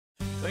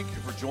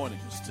joining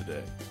us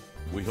today.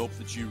 We hope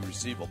that you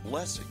receive a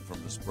blessing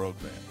from this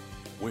program.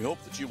 We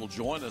hope that you will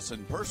join us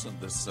in person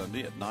this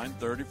Sunday at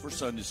 9:30 for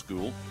Sunday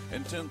School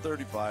and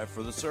 10:35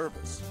 for the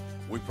service.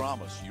 We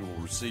promise you will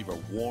receive a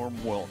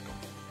warm welcome.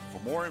 For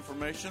more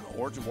information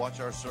or to watch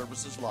our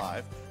services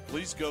live,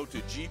 please go to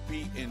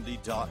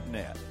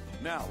gpindy.net.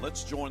 Now,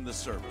 let's join the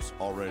service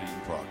already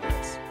in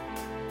progress.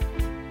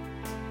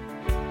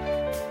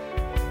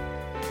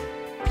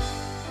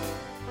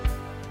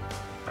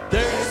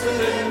 There's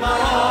within my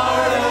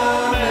heart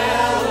a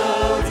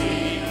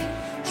melody.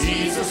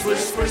 Jesus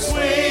whispers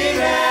sweet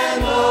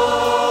and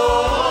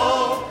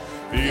low.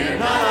 Fear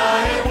not,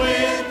 I am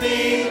with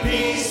thee.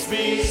 Peace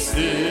be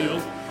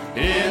still.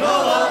 In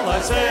all of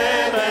life's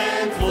ebb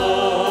and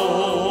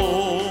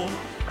flow.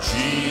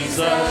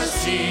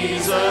 Jesus,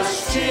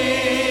 Jesus,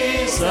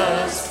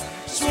 Jesus,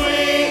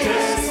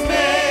 sweetest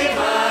name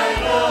I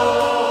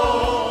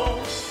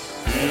know.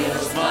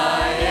 Fills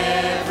my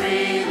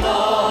every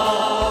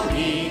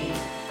longing,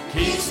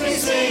 keeps me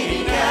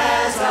singing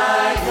as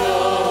I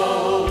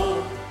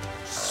go.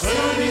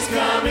 Soon he's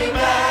coming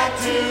back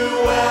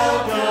to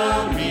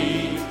welcome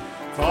me,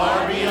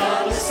 far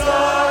beyond the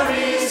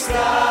starry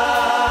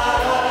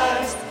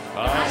skies.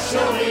 I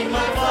shall wing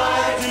my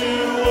flight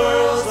to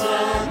worlds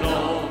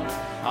unknown.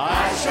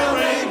 I shall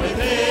reign with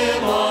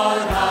him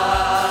on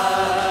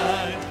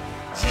high.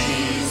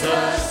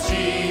 Jesus,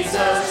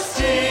 Jesus,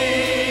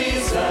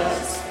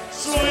 Jesus,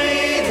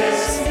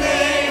 sweetest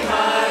name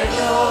I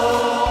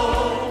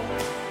know.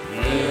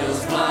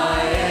 Fills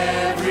my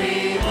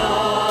every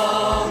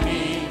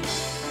longing,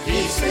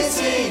 keeps me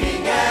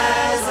singing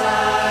as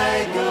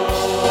I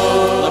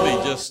go. Let me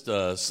just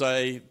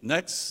say,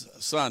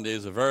 next Sunday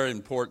is a very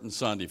important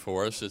Sunday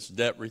for us. It's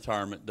Debt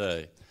Retirement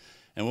Day.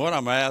 And what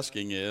I'm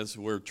asking is,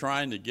 we're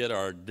trying to get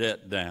our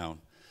debt down.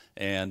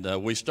 And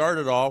we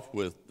started off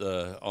with,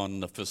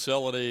 on the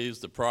facilities,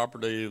 the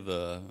property,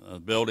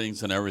 the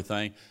buildings and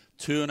everything,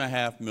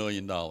 $2.5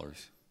 million.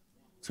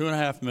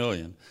 $2.5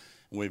 million.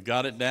 And we've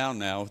got it down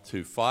now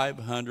to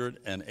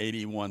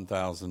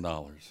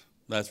 $581,000.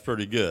 That's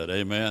pretty good,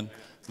 amen?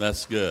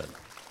 That's good.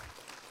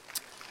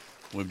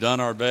 We've done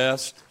our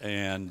best,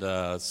 and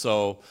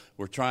so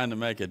we're trying to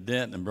make a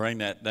dent and bring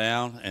that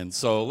down. And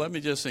so let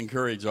me just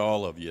encourage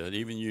all of you,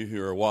 even you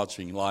who are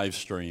watching live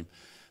stream,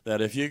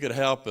 that if you could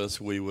help us,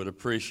 we would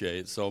appreciate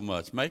it so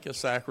much. Make a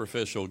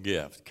sacrificial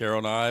gift. Carol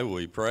and I,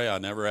 we pray. I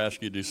never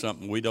ask you to do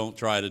something we don't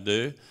try to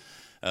do.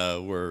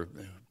 We're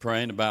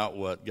praying about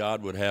what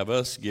God would have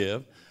us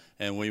give,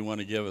 and we want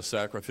to give a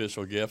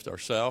sacrificial gift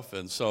ourselves.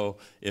 And so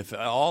if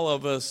all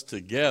of us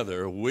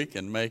together, we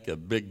can make a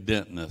big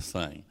dent in this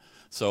thing.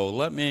 So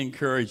let me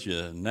encourage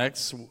you,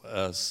 next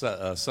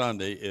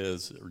Sunday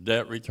is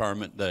Debt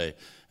Retirement Day.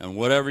 And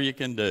whatever you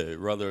can do,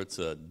 whether it's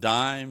a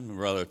dime,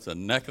 whether it's a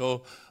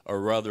nickel,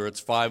 or whether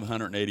it's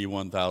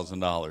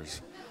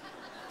 $581,000,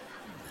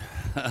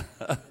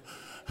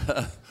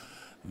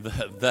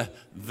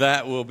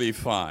 that will be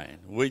fine.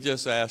 We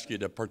just ask you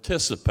to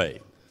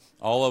participate,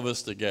 all of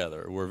us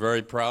together. We're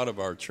very proud of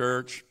our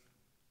church,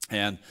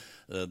 and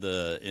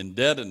the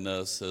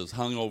indebtedness has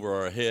hung over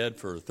our head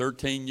for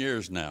 13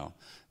 years now.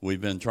 We've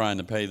been trying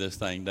to pay this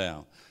thing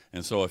down.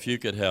 And so if you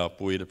could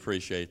help, we'd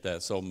appreciate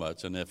that so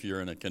much. And if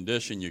you're in a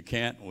condition you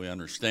can't, we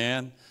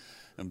understand.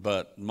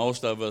 But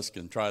most of us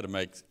can try to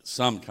make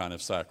some kind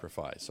of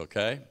sacrifice,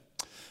 okay?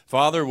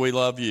 Father, we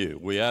love you.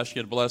 We ask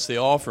you to bless the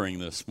offering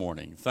this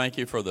morning. Thank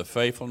you for the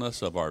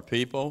faithfulness of our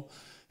people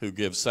who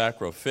give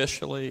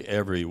sacrificially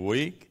every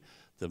week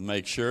to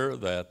make sure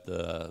that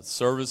the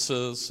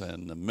services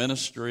and the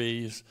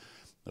ministries,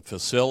 the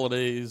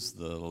facilities,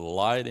 the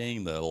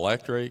lighting, the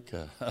electric,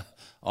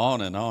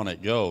 on and on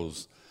it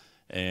goes.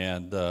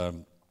 And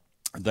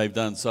they've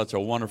done such a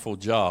wonderful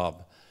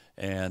job,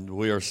 and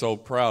we are so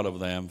proud of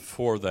them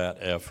for that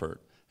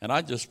effort. And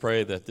I just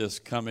pray that this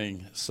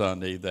coming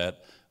Sunday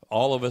that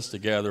all of us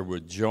together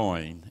would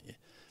join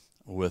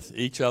with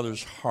each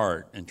other's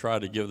heart and try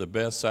to give the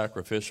best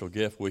sacrificial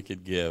gift we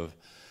could give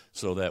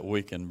so that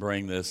we can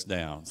bring this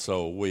down.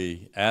 So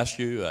we ask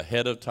you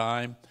ahead of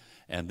time,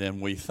 and then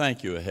we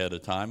thank you ahead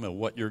of time of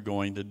what you're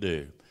going to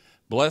do.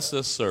 Bless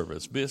this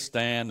service. Be a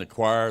stand, the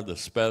choir, the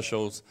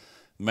specials.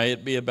 May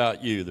it be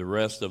about you the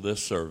rest of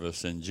this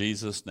service. In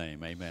Jesus'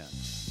 name, amen.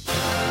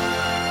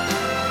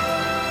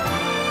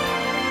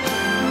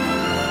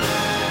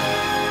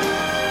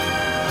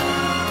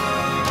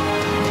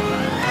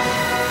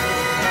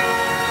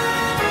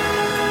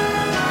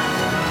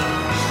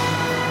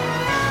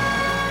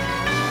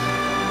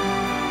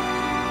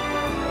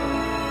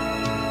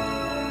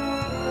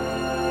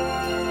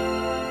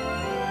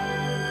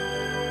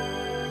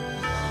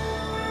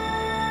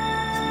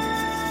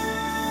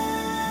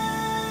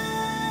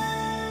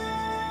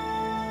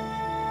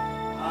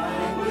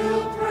 I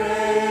will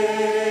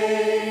pray.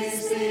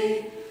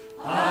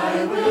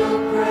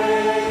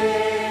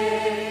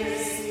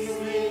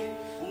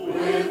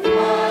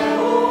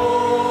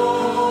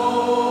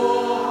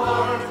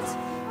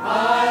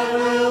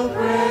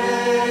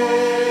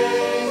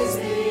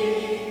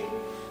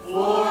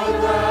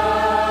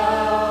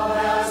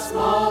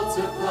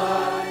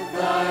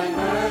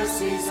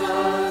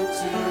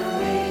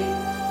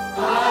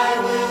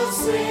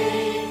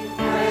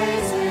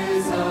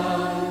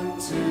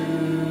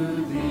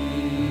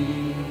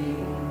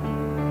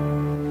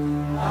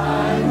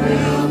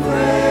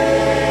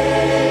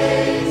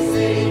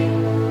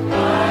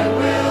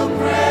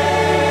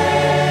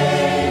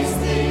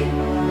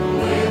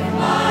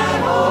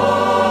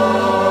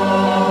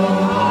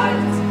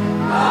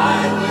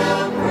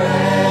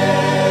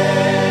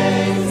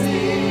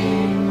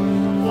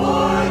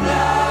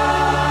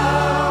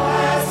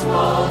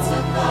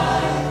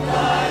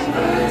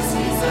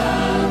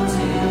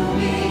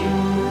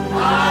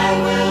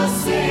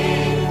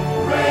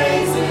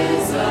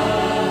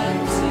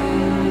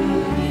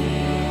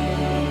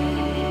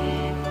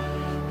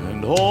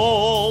 And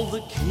all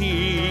the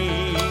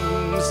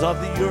kings of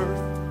the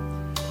earth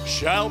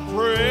shall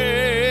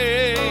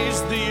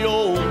praise the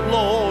O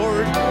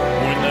Lord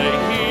when they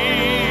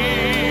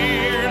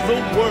hear the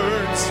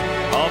words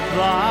of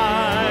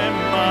thy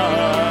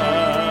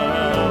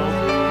mouth.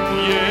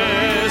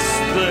 Yes,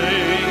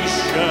 they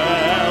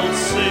shall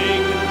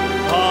sing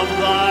of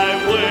thy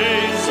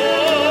ways, O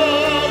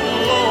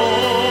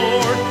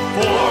Lord,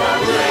 for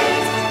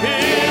great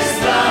is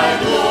thy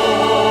glory.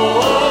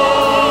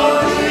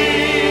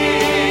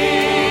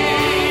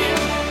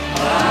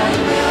 I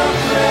will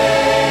praise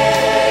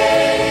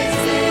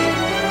thee,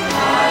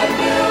 I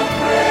will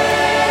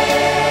praise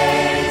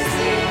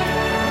thee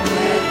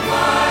with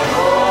my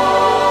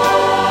whole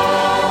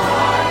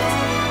heart.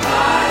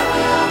 I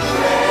will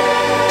praise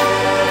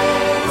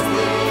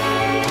thee,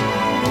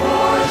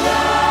 for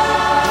thou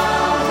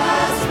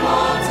hast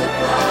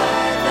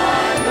multiplied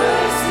thy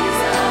mercies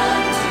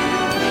unto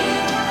me.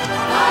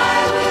 I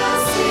will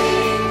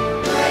sing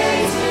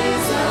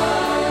praises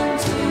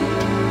unto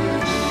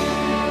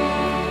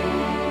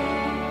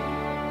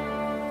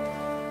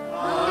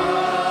I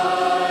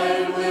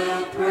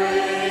will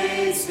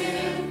praise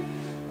him.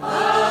 I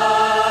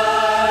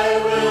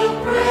will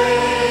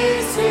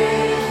praise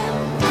him.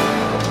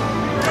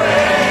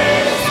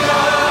 Praise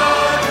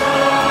God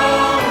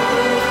from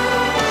whom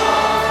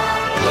all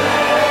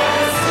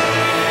blessings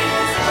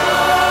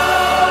flow.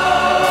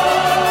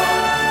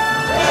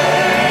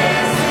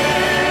 Praise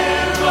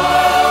him,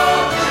 all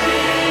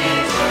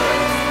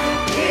creatures,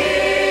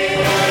 hear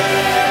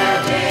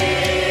me.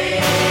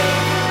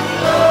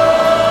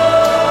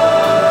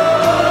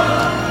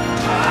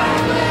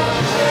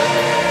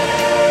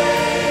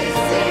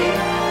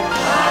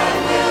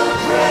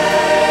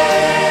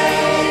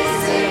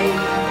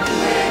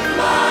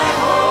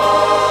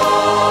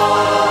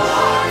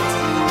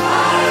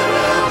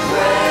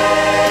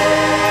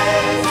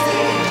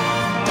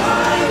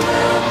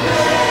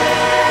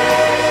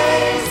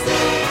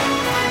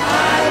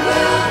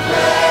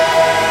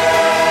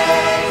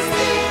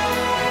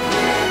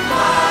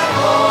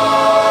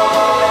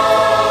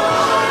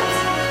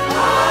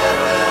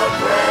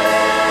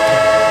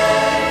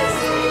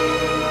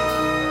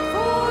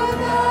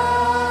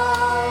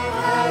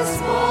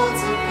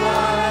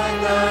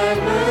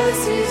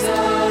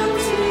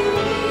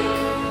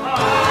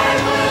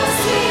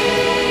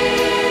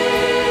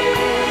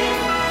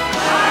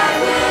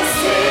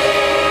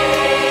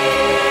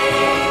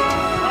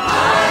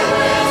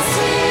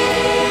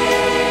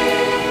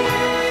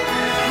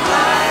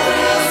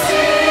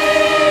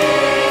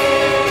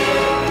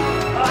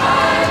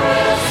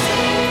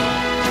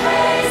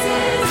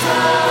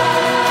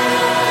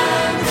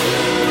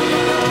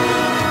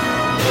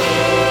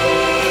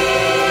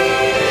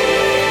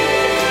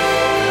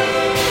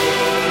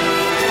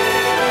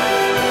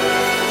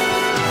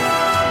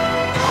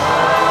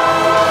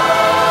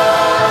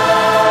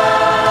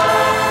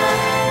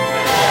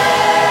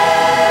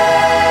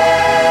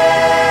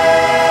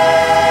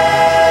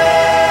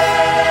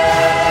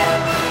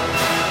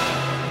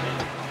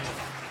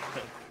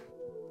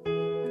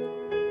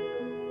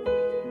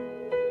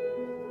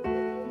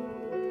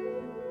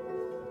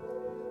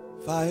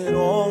 If I had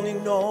only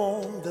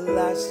known the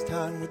last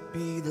time would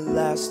be the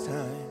last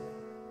time,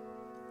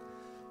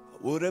 I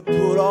would have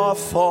put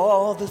off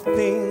all the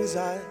things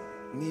I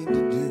need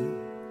to do.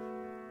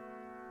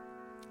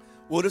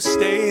 Would have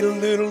stayed a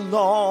little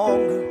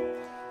longer,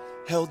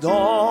 held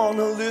on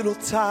a little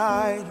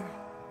tighter.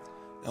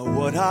 Now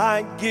what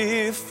I'd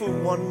give for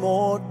one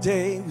more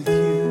day with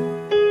you.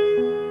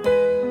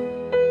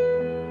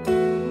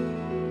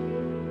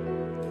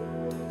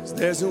 'Cause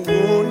there's a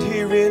wound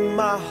here in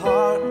my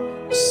heart,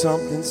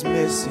 something's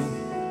missing.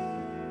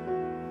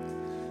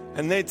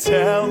 And they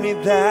tell me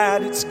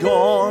that it's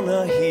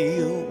gonna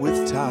heal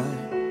with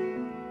time.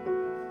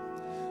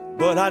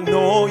 But I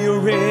know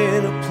you're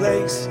in a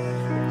place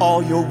where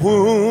all your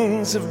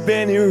wounds have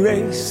been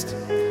erased,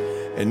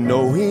 and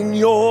knowing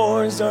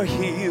yours are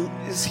healed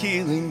is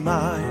healing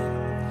mine.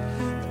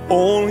 The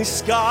only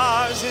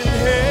scars in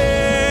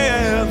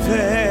heaven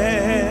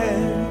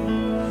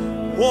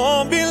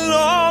won't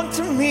belong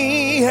to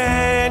me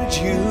and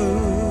you.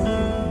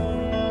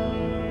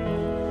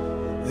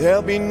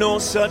 There'll be no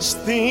such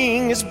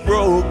thing as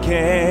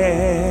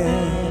broken.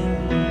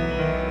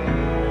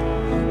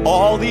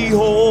 All the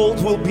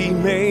old will be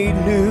made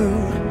new.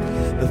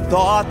 The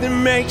thought that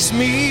makes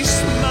me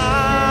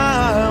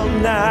smile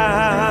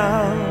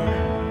now,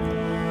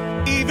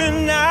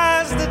 even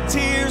as the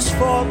tears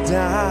fall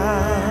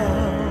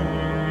down,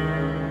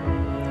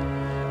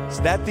 is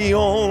that the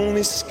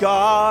only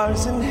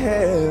scars in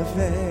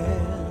heaven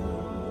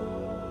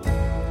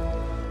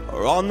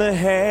are on the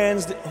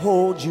hands that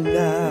hold you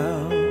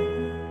now.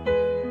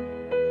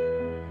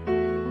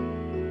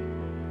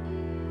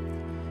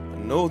 I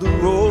know the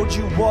road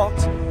you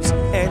walked was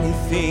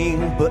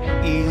anything but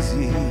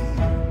easy.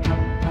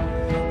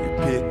 You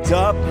picked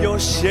up your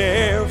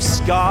share of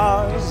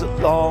scars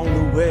along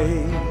the way.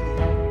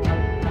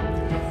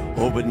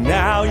 Oh, but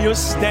now you're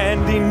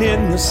standing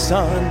in the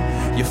sun.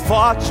 You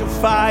fought your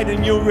fight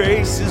and your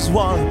race is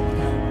won.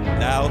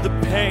 Now the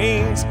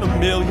pain's a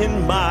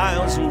million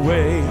miles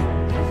away,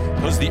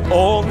 'cause the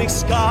only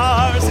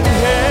scars in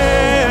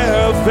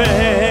heaven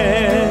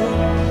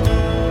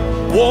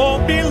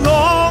won't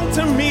belong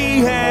to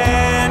me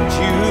and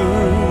you.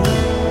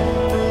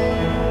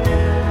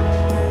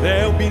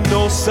 There'll be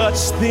no such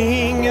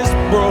thing as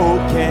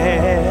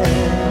broken.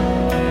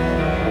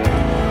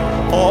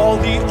 All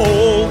the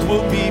old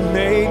will be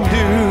made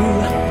new.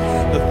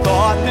 The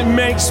thought that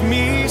makes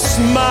me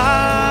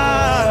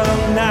smile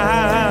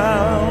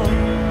now,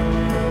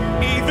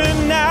 even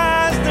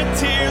as the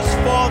tears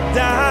fall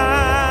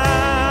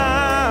down,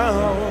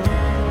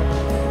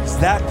 is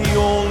that the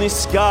only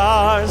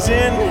scars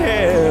in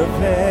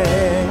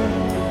heaven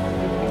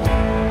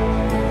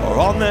are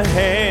on the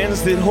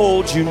hands that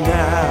hold you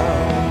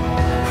now.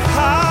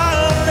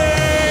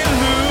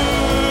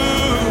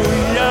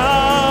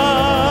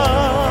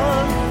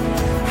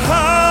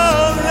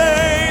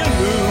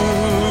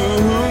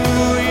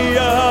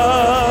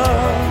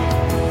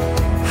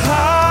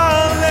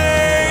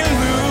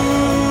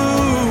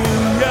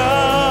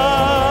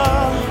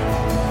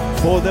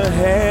 The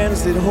hands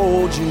that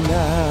hold you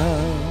now.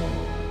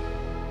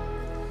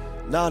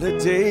 Not a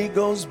day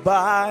goes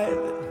by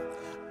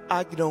that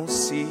I don't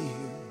see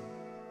you,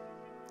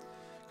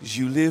 'cause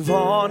you live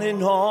on in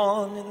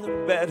the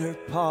better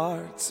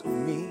parts of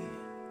me.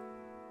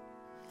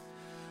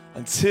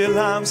 Until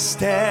I'm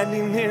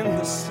standing in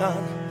the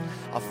sun,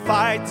 I'll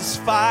fight this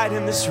fight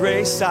in this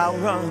race I'll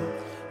run,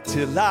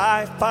 till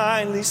I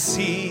finally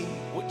see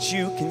what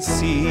you can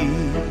see.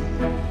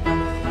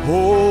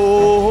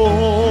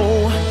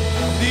 Oh,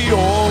 the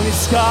only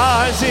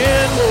scars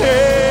in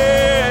heaven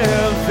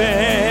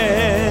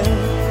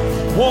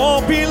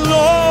won't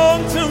belong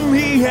to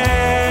me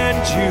and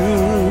you.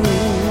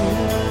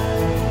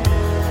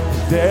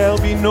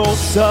 There'll be no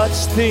such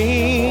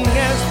thing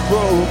as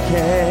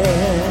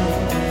broken,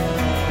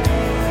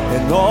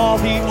 and all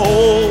the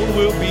old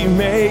will be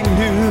made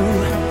new.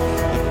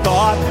 The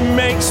thought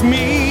makes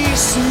me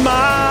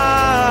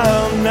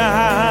smile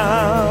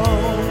now,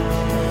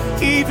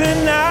 even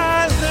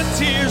as the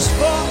tears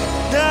fall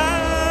down.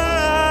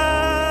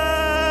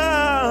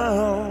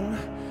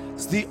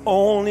 It's the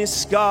only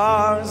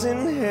scars in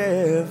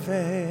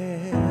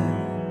heaven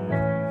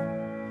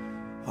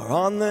are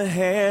on the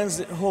hands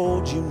that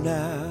hold you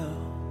now.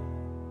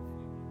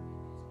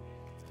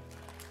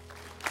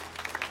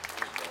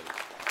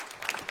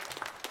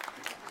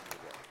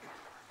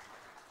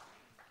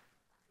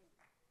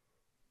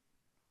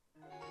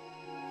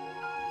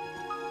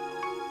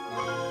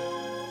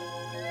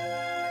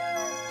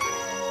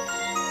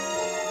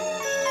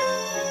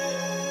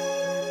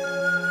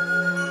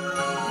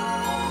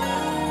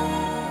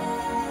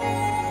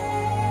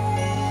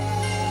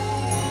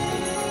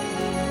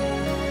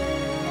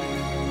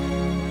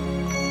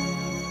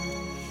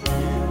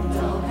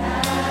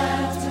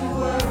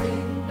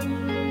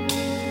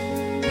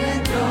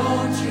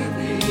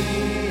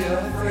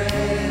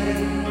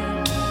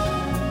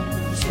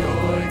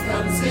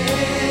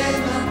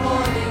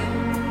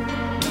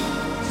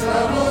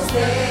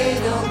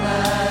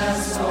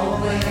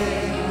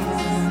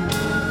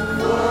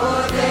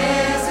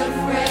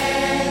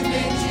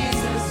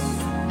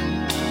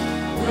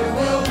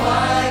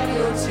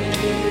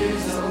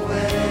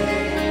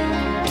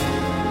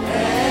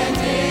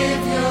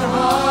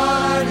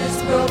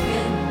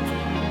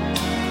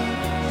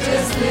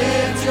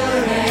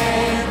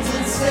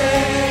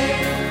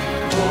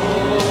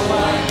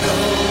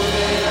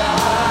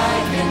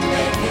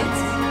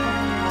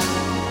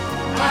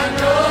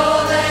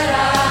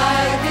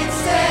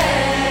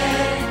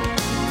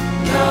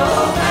 No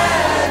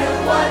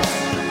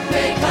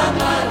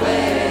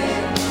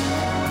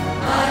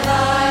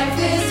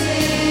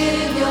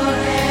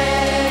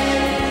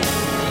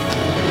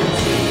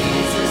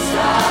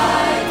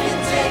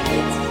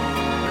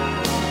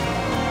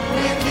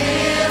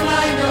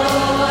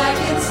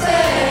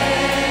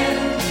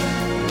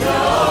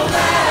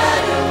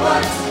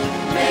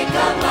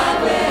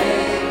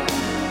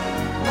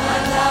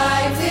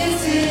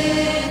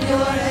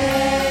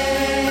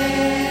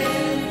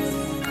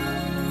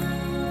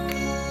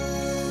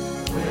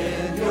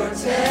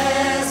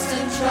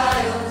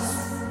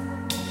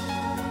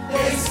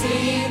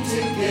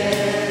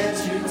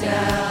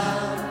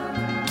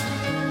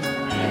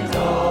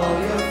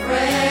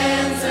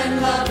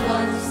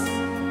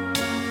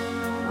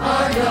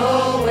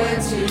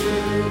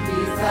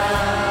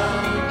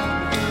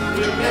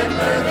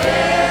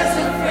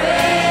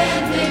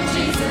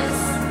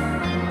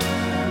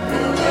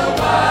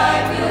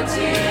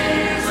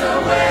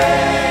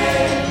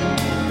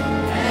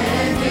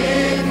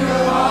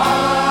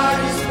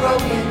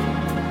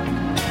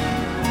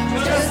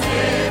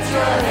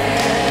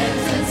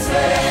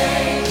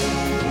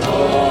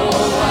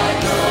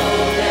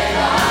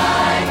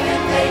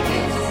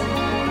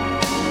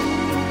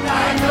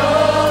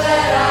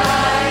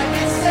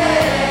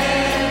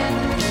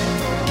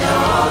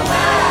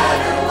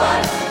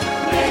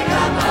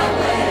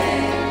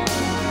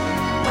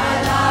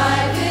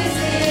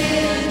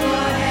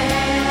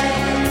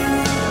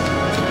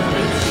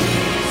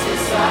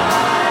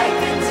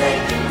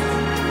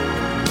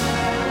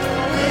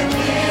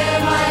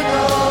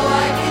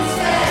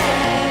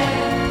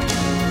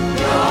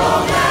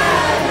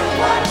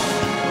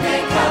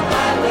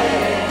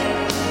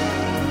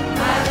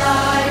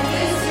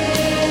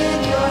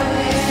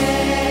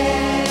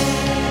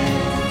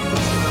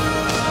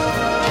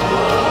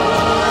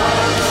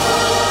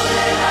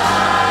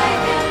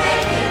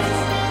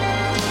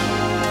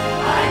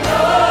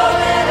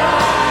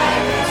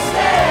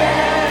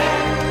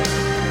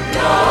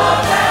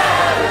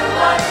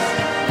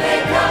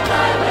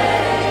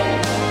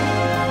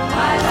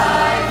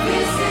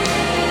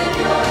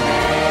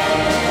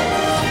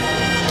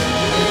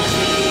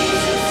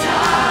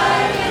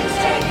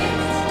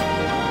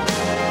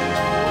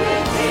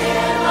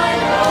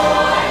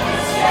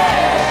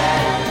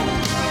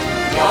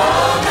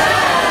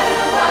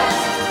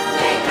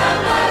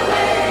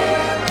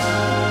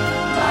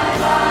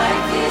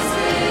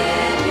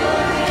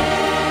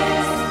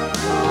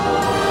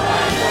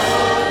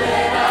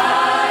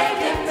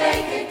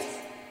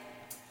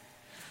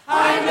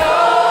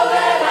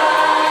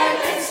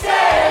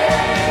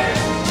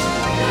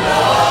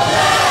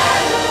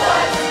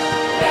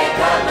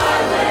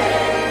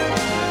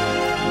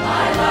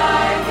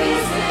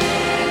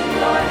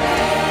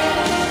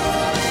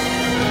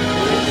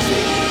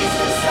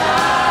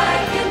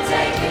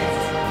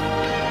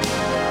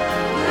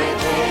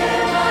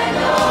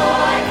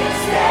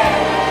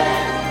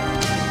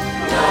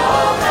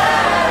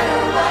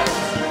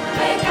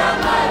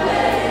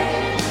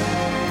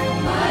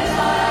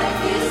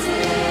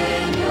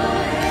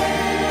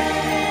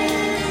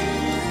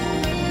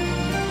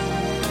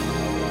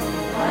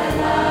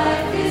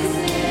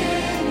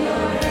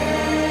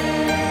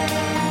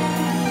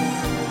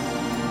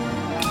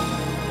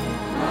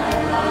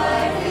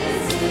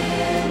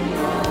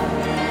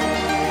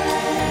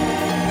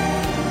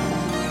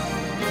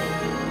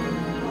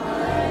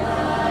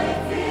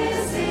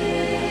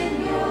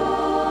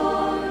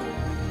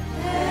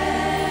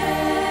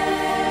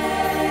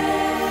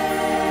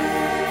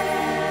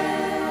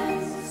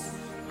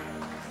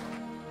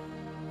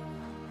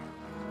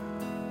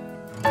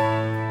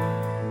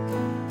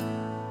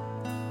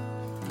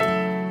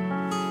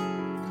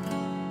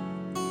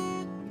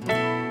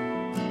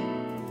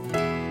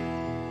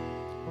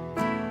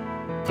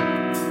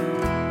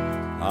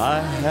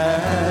I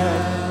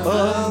have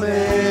a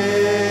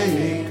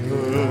maker.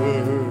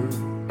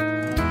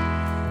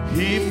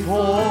 He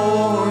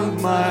formed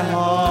my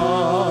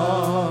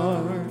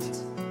heart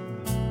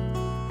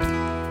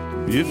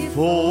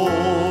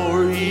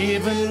before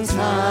even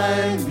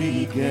time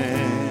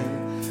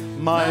began.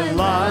 My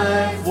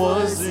life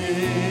was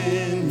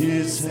in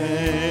His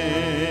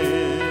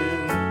hand.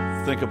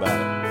 Think about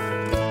it.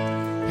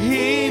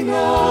 He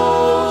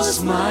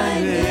knows my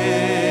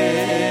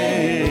name.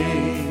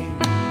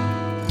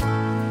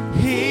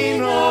 He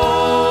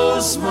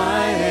knows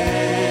my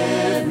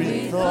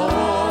every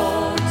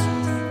thought.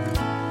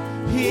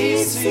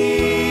 He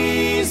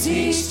sees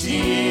each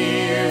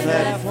tear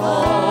that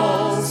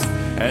falls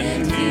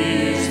and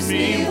hears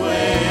me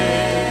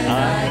when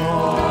I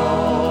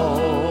call.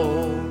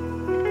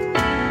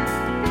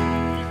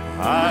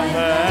 I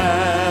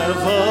have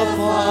a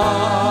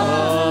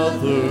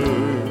Father.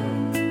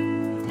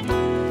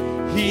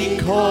 He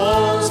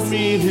calls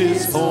me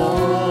His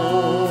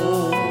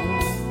own.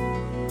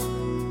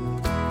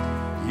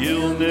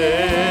 He'll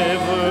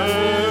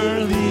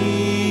never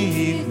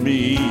leave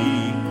me,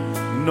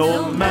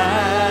 no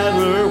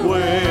matter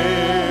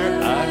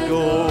where I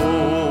go.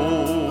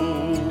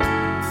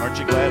 Aren't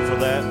you glad for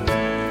that?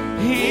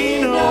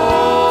 He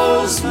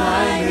knows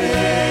my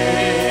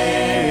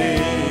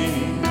name.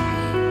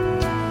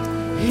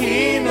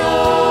 He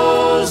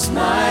knows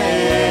my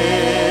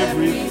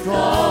every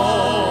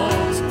thought.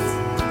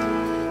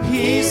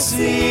 He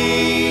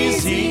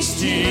sees each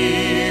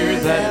tear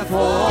that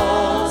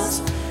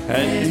falls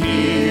and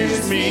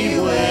hears me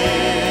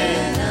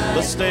when.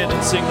 Let's stand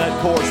and sing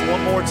that chorus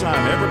one more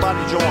time. Everybody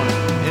join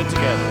in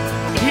together.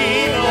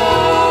 He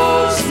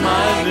knows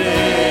my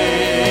name.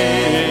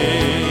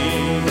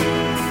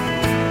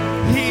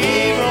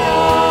 He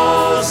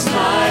knows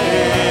my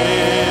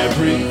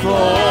every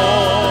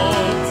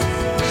thought.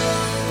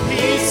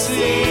 He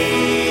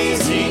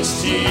sees each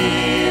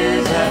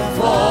tear that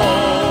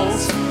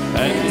falls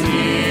and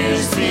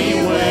hears me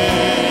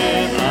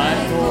when I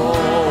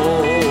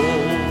call.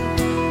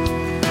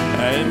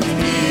 And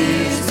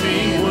hears me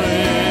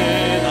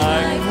when I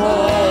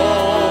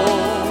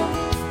call.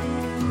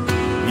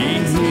 He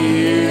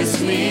hears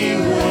me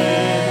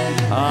when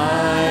I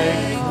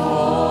call.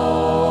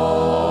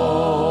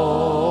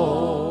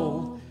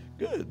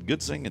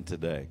 Good singing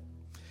today.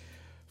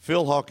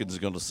 Phil Hawkins is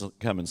going to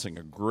come and sing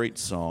a great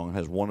song,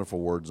 has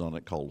wonderful words on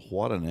it called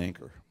What an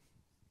Anchor.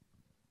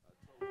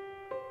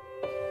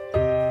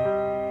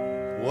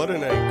 What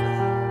an anchor.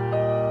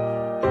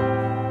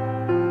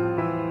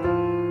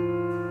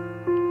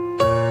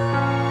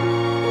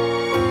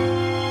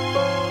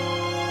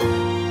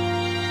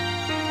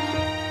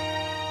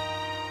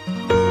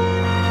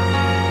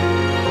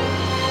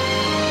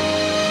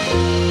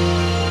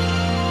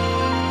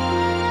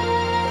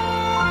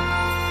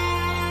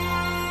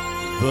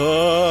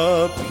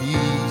 The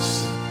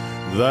peace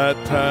that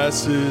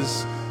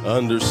passes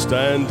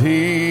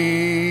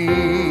understanding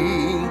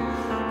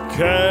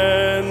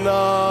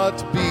cannot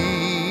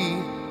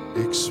be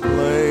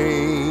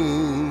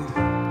explained.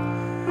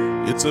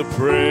 It's a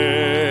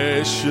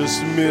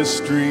precious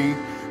mystery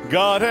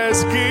God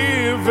has given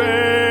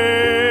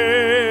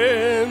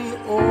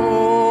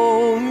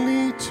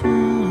only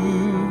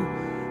to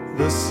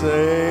the saints.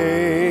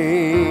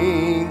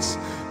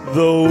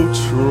 Though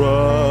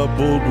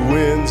troubled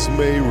winds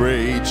may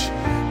rage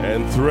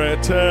and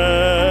threaten,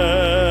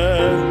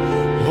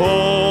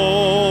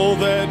 all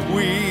that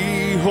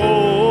we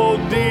hold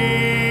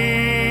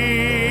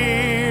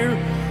dear,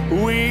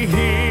 we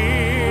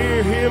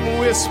hear Him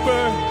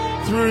whisper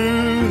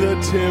through the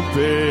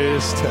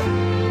tempest,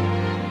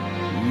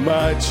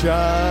 my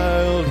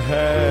child,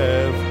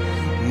 have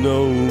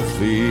no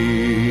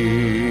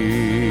fear.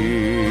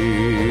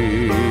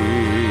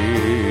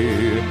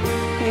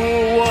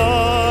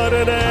 What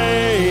an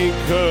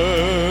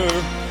anchor,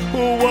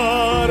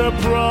 what a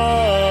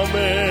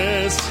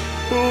promise,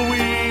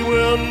 we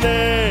will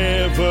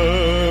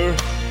never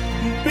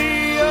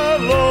be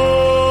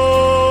alone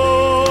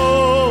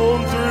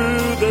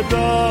through the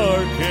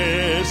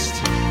darkest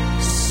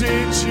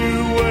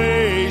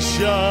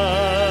situations.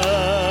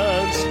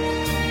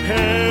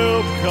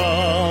 Help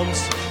comes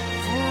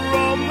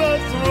from the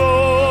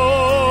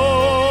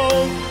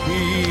throne.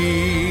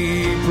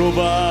 He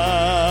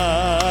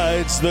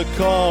provides the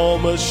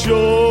calm assurance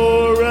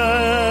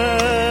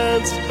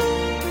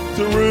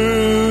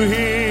through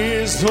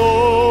His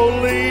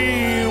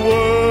holy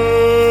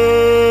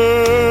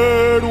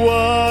word.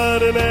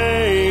 What an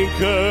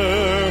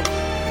anchor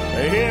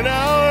in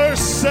our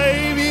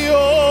Savior,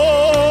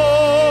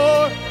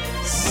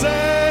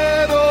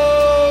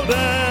 settled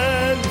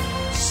and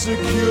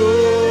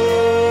secure.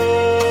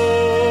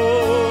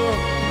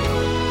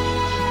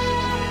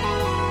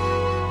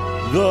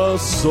 The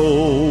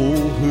soul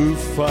who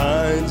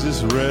finds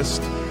his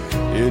rest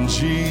in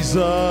Jesus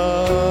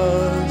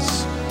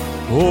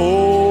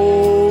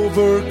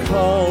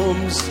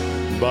overcomes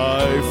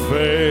by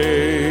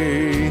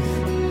faith,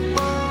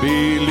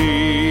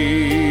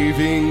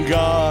 believing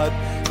God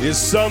is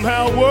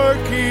somehow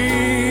working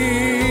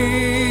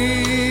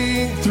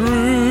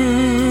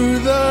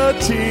the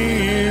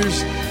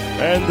tears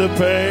and the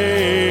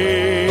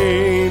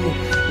pain.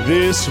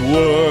 This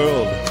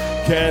world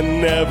can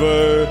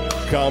never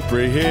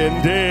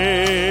comprehend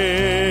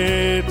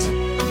it,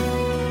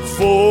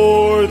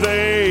 for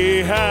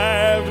they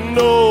have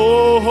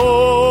no hope.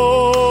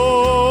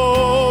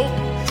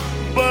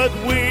 But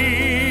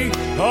we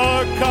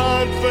are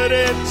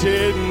confident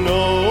in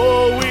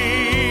knowing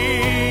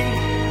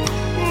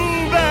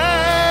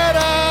that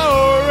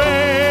our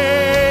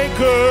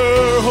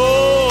anchor holds.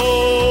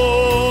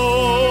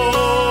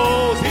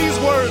 He's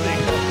worthy.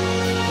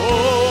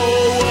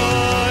 Oh,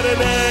 what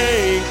an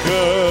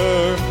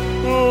anchor,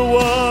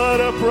 what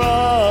a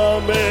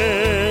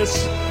promise.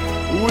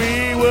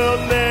 We will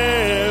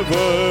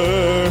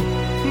never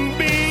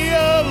be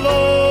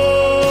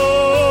alone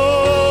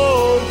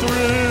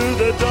through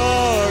the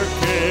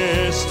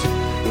darkest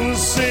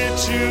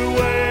situations.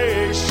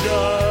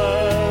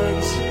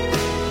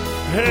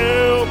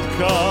 Help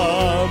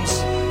comes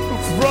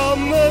from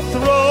the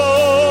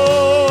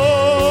throne.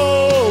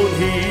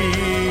 He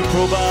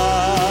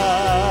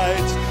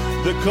provides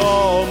the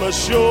calm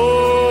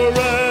assurance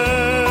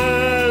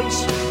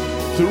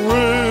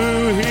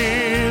through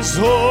His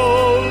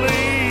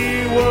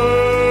holy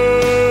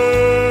word.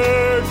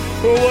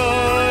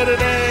 What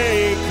an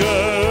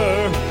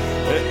anchor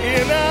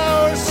in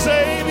our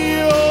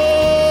Savior,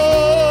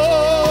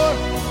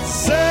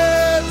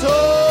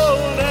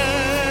 settled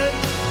and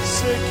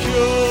secure.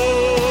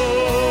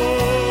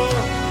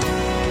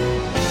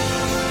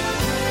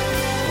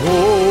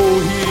 Oh,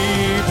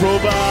 He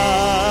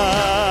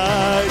provides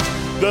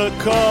the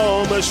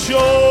calm assurance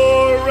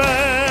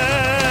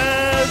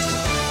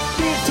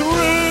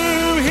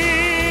through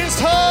His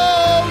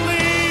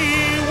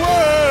holy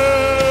word.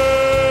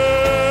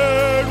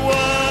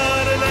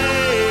 What an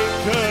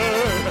anchor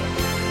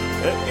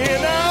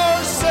in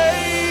our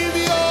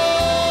Savior,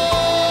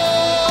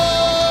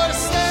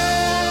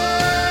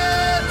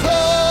 settled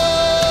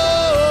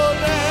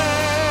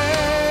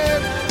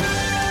and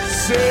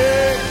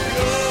secure.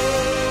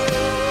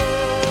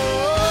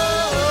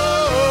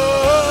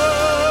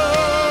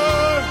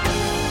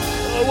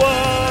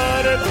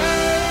 What an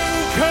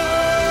anchor.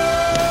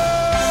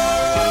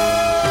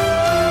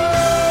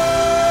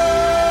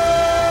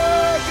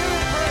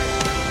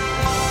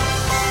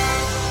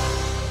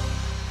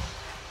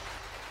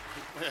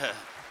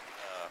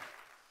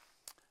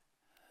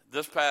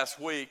 This past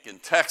week in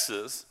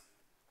Texas,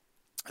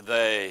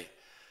 they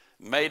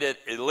made it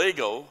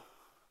illegal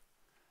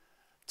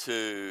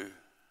to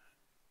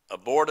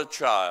abort a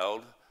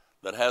child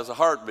that has a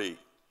heartbeat.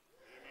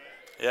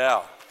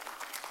 Yeah.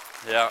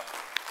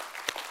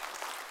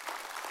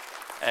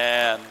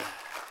 And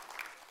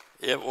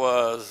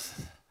it's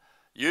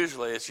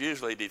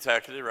usually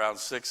detected around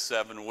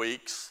 6-7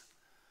 weeks.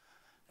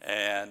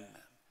 And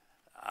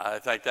I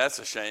think that's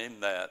a shame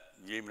that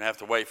you even have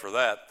to wait for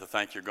that to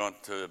think you're going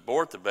to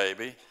abort the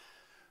baby.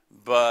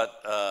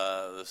 But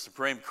the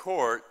Supreme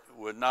Court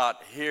would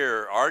not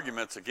hear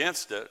arguments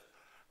against it.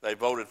 They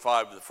voted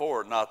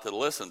 5-4 not to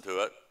listen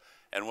to it.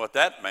 And what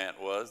that meant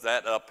was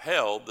that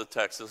upheld the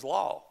Texas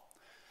law.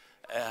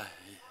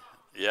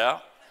 Yeah.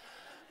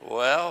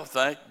 Well,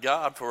 thank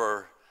God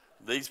for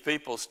these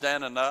people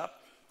standing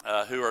up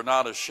who are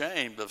not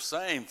ashamed of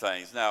saying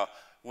things. Now,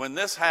 when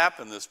this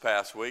happened this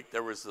past week,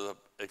 there was the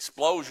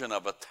explosion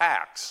of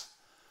attacks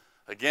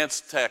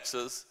against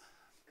Texas,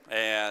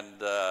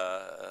 and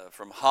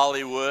from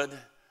Hollywood,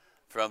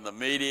 from the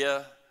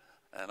media,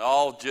 and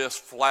all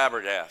just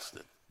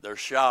flabbergasted. They're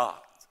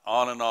shocked.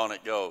 On and on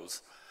it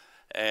goes.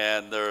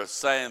 And they're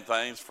saying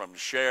things from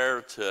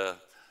Cher to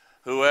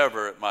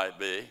whoever it might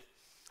be.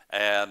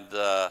 And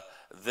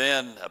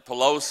then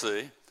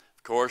Pelosi,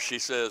 of course, she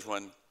says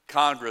when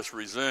Congress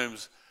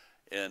resumes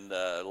in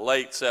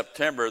late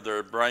September,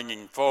 they're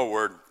bringing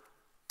forward,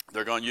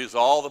 they're going to use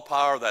all the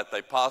power that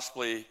they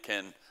possibly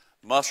can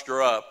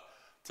muster up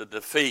to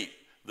defeat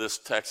this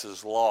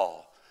Texas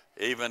law,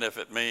 even if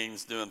it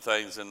means doing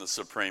things in the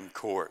Supreme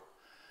Court.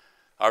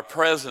 Our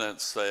president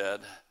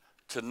said,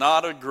 to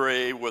not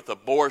agree with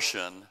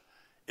abortion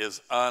is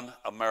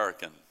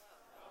un-American.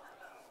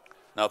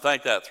 Now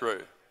think that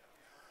through.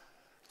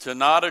 To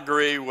not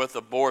agree with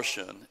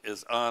abortion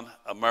is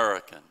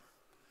un-American.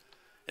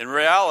 In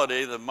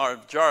reality, the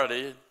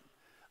majority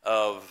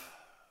of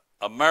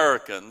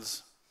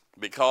Americans,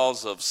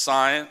 because of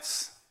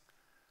science,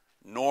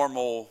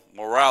 normal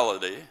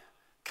morality,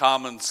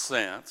 common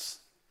sense,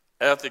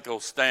 ethical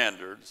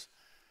standards,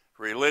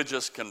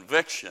 religious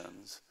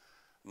convictions,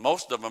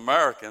 most of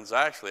Americans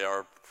actually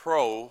are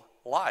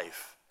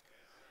pro-life.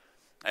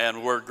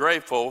 And we're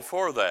grateful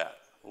for that.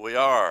 We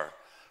are.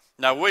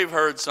 Now, we've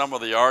heard some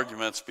of the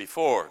arguments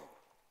before.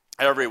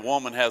 Every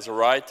woman has a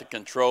right to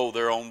control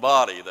their own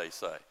body, they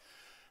say.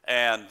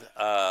 And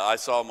I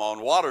saw them on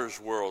Water's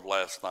World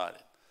last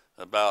night,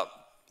 about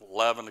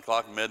 11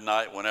 o'clock,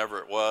 midnight, whenever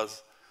it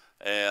was.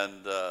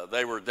 And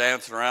they were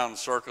dancing around in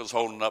circles,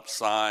 holding up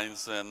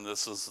signs, and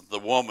this is the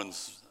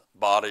woman's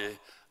body,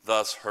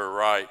 thus her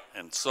right,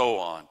 and so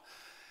on.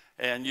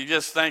 And you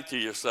just think to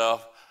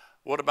yourself,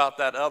 what about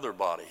that other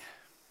body?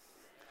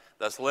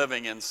 that's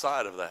living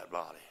inside of that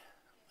body.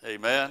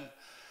 Amen.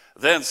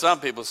 Then some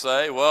people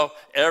say, well,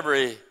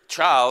 every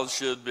child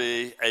should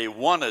be a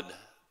wanted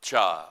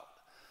child.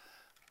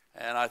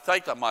 And I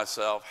think to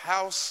myself,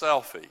 how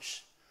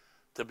selfish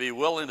to be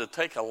willing to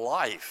take a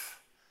life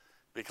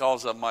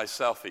because of my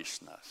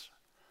selfishness.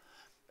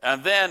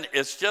 And then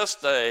it's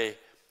just a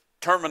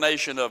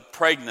termination of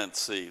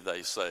pregnancy,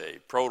 they say,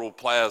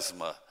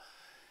 protoplasma.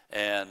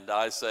 And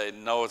I say,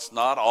 no, it's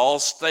not. All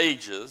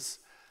stages,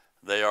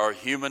 they are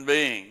human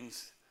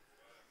beings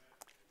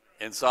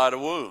inside a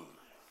womb.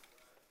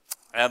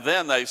 And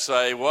then they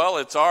say, well,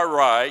 it's our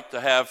right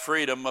to have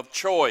freedom of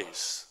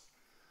choice.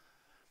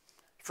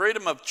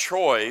 Freedom of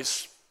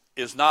choice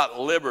is not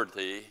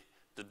liberty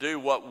to do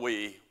what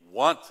we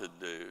want to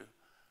do,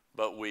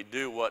 but we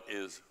do what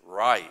is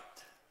right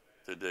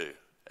to do.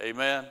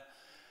 Amen?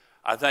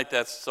 I think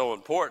that's so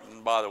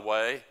important, by the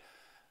way.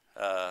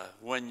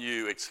 When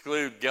you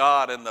exclude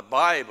God in the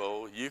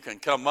Bible, you can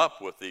come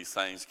up with these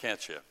things,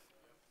 can't you?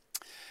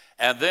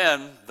 And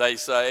then they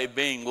say,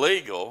 being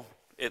legal,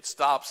 it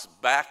stops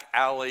back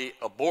alley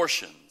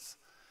abortions.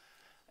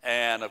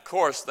 And of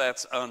course,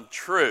 that's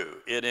untrue.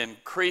 It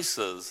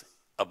increases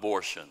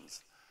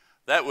abortions.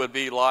 That would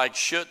be like,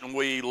 shouldn't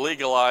we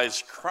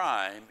legalize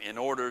crime in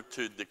order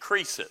to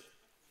decrease it?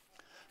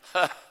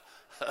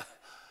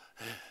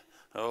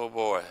 Oh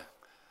boy.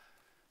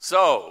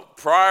 So,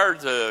 prior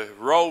to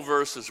Roe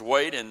versus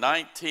Wade in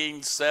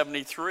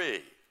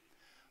 1973,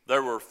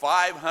 there were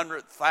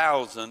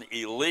 500,000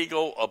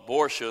 illegal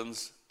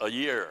abortions a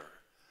year.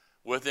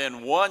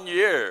 Within 1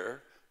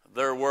 year,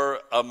 there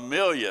were 1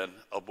 million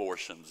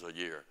abortions a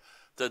year.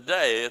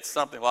 Today, it's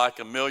something like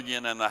 1.5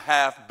 million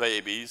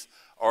babies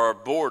are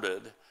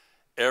aborted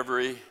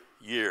every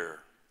year.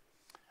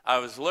 I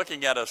was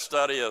looking at a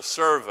study, a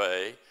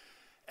survey,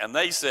 and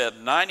they said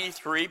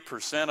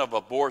 93% of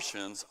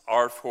abortions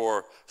are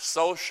for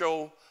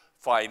social,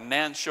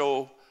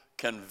 financial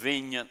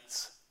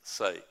convenience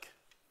sake.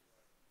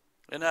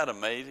 Isn't that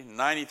amazing?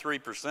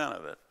 93%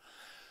 of it.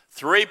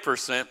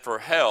 3% for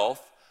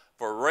health,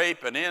 for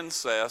rape and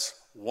incest,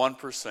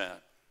 1%.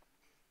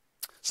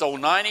 So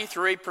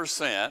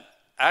 93%,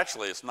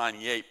 actually it's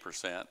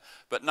 98%,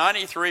 but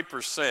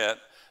 93%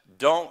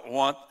 don't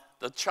want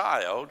the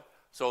child,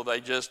 so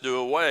they just do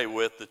away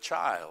with the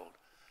child.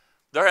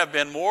 There have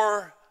been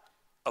more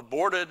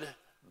aborted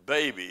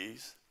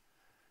babies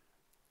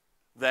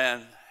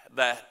than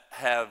that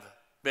have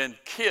been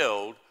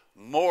killed,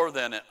 more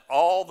than in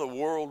all the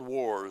world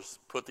wars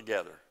put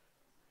together.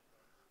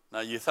 Now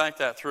you think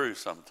that through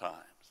sometimes.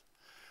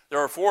 There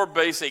are 4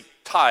 basic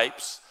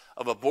types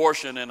of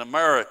abortion in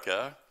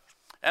America,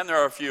 and there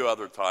are a few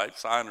other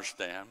types, I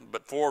understand,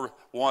 but 4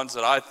 ones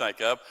that I think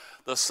of.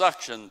 The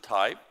suction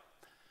type,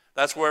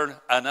 that's where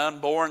an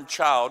unborn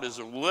child is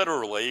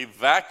literally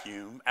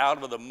vacuumed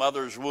out of the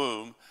mother's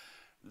womb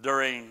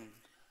during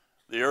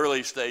the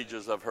early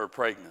stages of her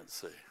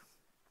pregnancy.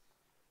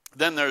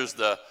 Then there's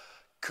the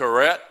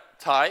curette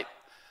type.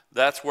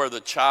 That's where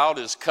the child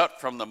is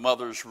cut from the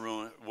mother's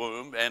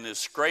womb and is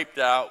scraped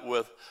out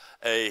with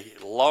a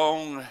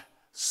long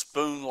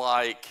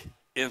spoon-like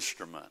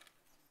instrument.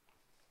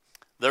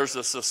 There's a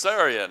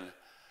cesarean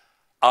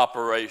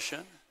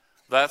operation.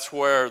 That's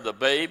where the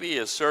baby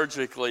is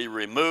surgically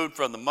removed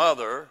from the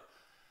mother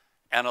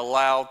and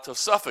allowed to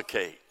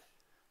suffocate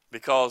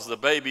because the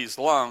baby's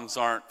lungs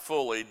aren't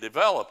fully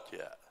developed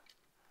yet.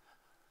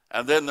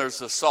 And then there's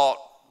the salt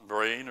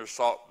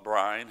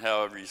brine,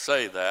 however you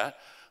say that.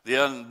 The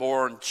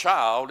unborn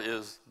child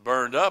is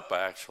burned up,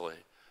 actually.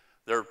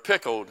 They're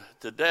pickled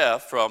to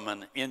death from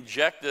an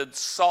injected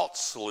salt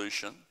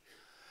solution,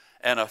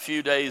 and a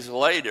few days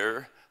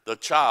later, the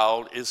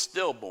child is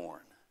stillborn.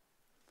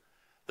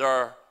 There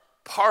are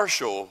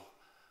partial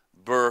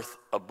birth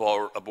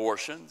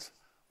abortions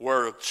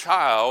where a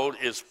child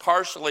is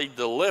partially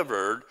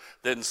delivered,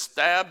 then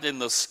stabbed in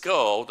the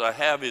skull to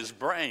have his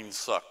brain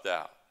sucked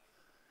out.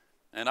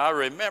 And I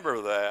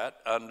remember that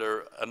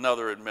under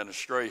another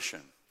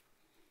administration.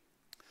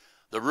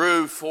 The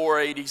Rue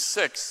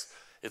 486,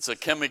 it's a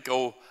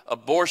chemical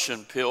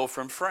abortion pill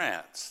from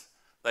France.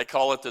 They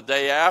call it the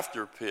day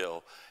after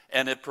pill,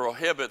 and it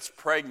prohibits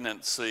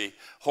pregnancy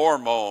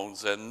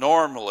hormones, and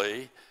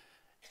normally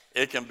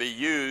it can be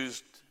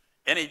used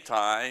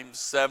anytime,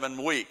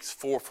 7 weeks,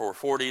 for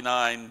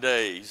 49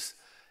 days,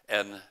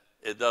 and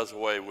it does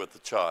away with the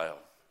child.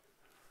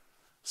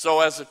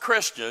 So as a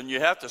Christian, you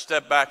have to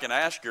step back and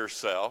ask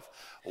yourself,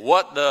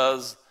 what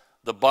does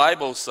the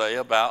Bible say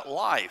about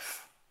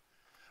life?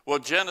 Well,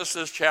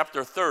 Genesis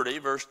chapter 30,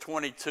 verse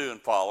 22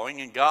 and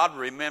following, and God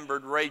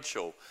remembered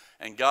Rachel,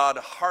 and God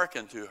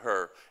hearkened to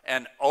her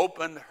and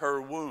opened her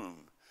womb,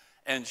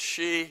 and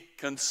she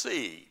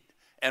conceived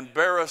and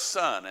bare a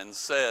son, and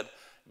said,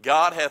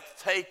 God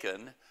hath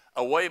taken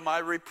away my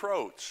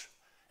reproach.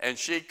 And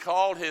she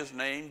called his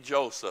name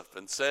Joseph,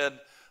 and said,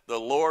 the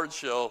Lord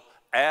shall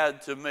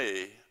add to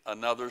me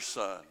another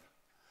son.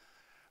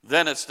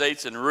 Then it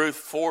states in Ruth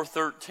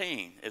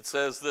 4:13, it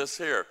says this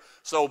here,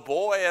 so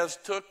Boaz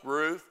took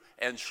Ruth,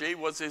 and she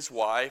was his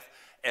wife,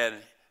 and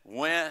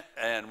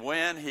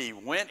when he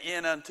went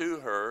in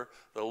unto her,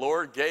 the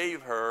Lord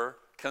gave her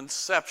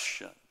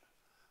conception.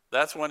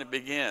 That's when it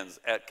begins,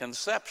 at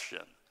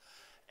conception.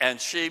 And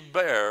she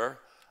bare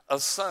a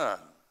son.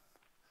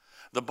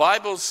 The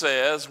Bible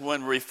says,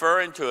 when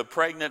referring to a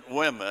pregnant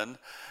woman,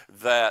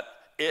 that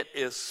it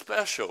is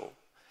special.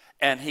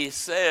 And he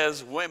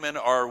says women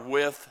are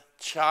with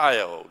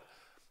child.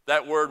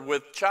 That word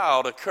with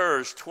child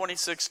occurs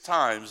 26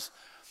 times,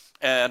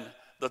 and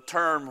the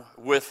term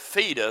with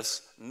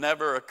fetus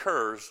never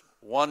occurs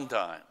one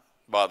time,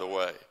 by the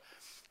way.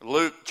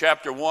 Luke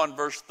chapter 1,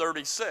 verse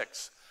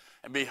 36.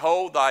 And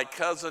behold, thy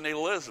cousin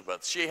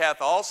Elizabeth, she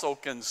hath also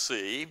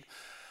conceived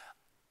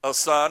a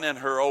son in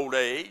her old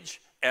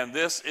age, and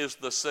this is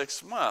the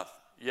 6th month.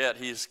 Yet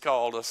he's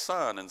called a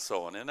son, and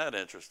so on. Isn't that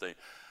interesting?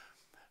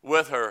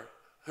 With her,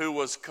 who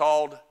was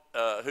called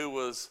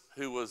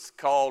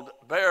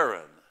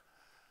barren.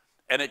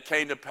 And it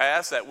came to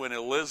pass that when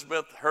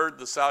Elizabeth heard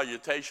the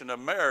salutation of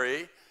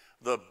Mary,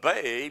 the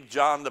babe,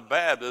 John the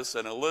Baptist,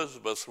 in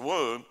Elizabeth's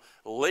womb,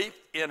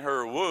 leaped in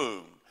her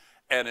womb,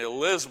 and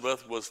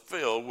Elizabeth was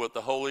filled with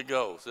the Holy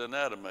Ghost. Isn't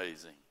that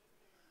amazing?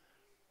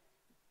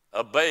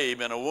 A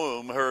babe in a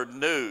womb heard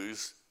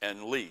news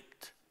and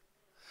leaped.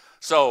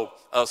 So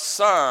a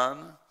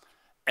son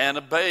and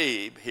a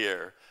babe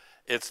here.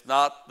 It's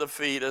not the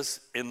fetus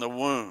in the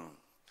womb.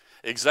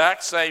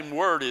 Exact same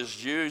word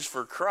is used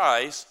for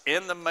Christ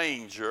in the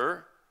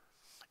manger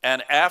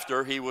and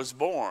after he was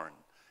born.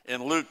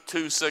 In Luke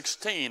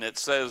 2:16 it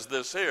says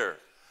this here.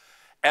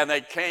 And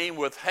they came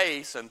with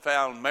haste and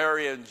found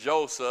Mary and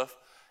Joseph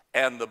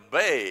and the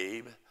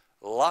babe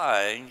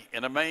lying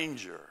in a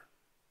manger.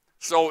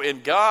 So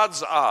in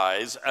God's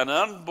eyes, an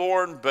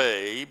unborn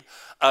babe,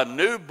 a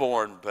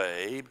newborn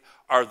babe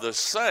are the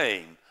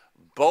same,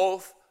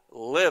 both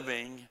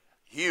living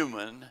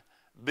human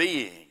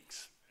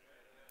beings.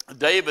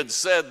 David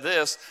said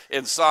this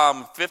in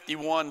Psalm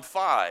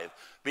 51:5.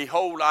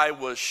 Behold, I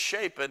was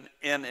shapen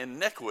in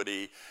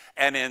iniquity,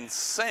 and in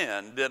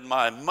sin did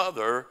my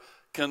mother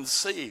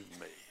conceive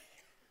me.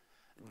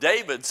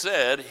 David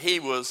said he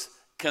was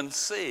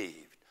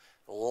conceived.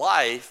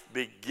 Life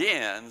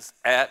begins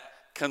at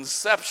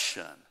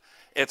conception.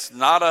 It's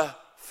not a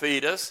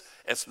fetus.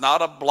 It's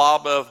not a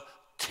blob of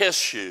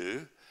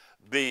tissue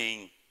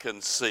being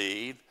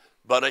conceived,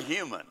 but a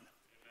human.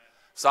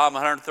 Psalm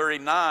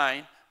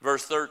 139,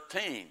 verse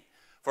 13.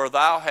 For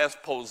thou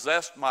hast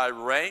possessed my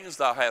reins,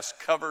 thou hast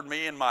covered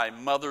me in my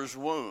mother's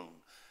womb.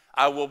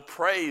 I will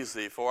praise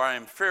thee, for I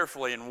am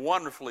fearfully and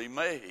wonderfully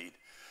made.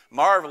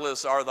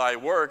 Marvelous are thy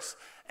works,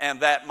 and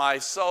that my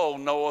soul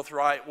knoweth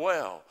right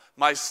well.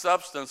 My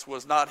substance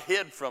was not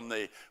hid from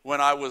thee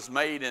when I was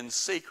made in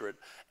secret,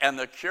 and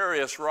the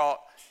curious wrought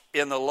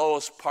in the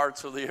lowest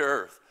parts of the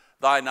earth.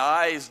 Thine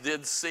eyes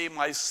did see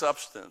my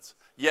substance,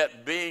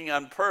 yet being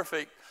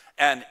unperfect,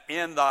 and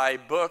in thy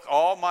book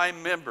all my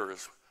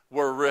members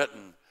were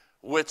written,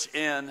 which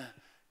in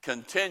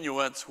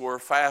continuance were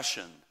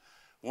fashioned,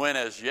 when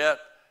as yet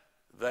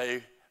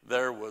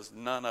there was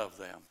none of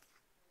them.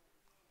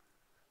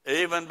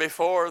 Even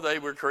before they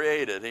were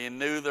created, he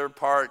knew their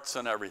parts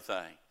and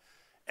everything,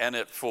 and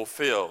it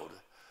fulfilled.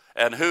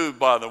 And who,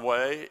 by the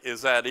way,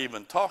 is that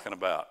even talking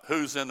about?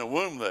 Who's in the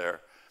womb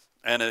there?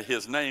 And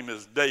his name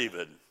is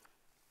David.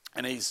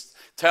 And he's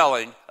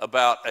telling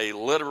about a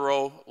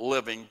literal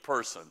living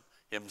person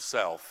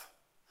himself.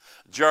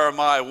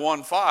 Jeremiah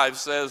 1:5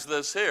 says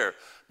this here.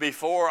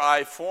 Before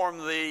I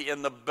formed thee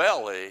in the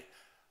belly,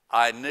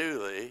 I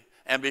knew thee.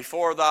 And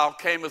before thou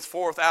camest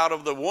forth out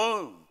of the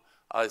womb,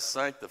 I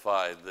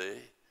sanctified thee.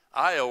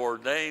 I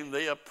ordained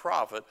thee a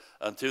prophet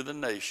unto the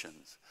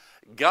nations.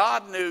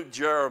 God knew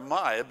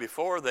Jeremiah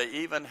before they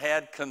even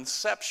had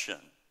conception.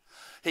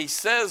 He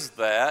says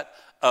that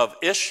of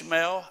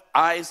Ishmael,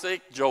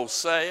 Isaac,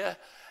 Josiah,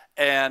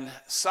 and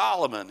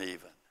Solomon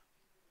even.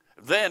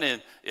 Then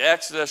in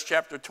Exodus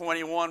chapter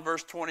 21,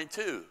 verse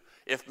 22,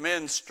 if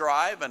men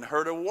strive and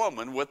hurt a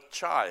woman with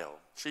child,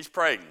 she's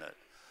pregnant,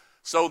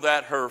 so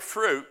that her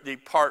fruit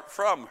depart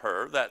from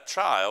her, that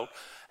child,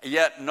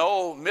 yet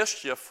no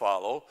mischief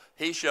follow,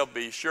 he shall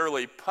be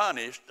surely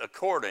punished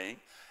according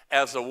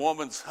as a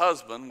woman's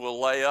husband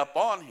will lay up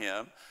on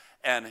him,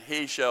 and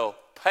he shall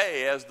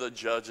pay as the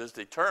judges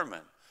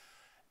determine.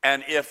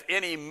 And if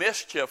any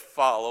mischief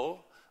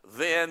follow,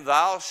 then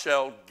thou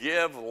shalt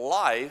give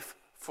life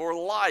for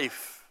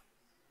life.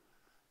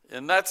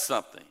 And that's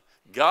something.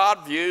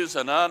 God views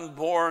an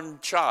unborn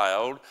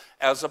child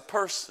as a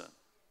person.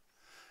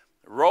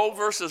 Roe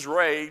versus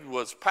Wade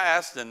was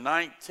passed in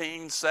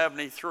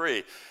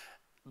 1973.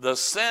 The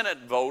Senate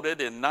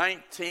voted in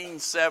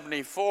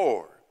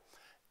 1974,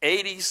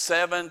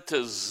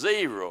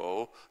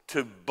 87-0,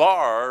 to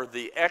bar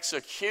the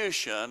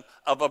execution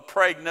of a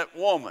pregnant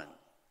woman.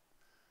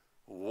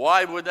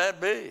 Why would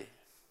that be?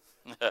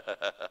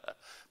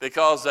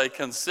 Because they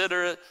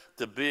consider it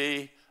to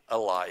be a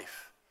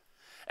life.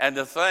 And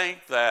to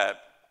think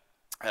that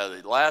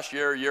last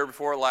year, year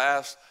before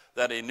last,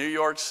 that in New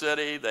York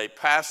City they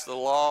passed the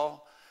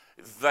law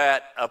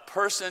that a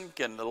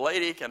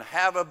lady can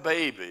have a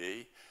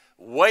baby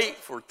wait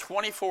for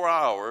 24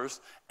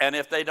 hours, and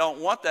if they don't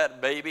want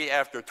that baby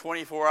after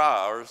 24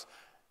 hours,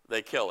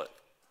 they kill it.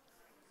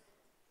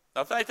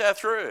 Now, think that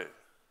through.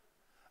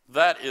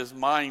 That is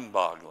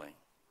mind-boggling.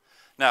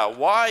 Now,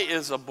 why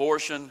is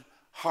abortion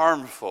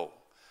harmful?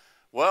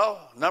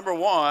 Well, number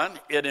one,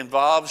 it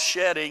involves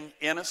shedding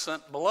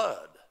innocent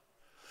blood.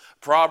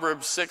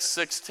 Proverbs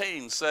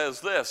 6:16 says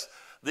this,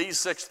 "These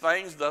 6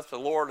 things doth the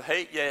Lord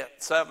hate,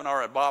 yet 7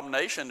 are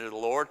abomination to the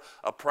Lord,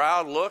 a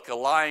proud look, a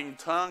lying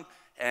tongue,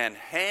 and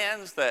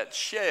hands that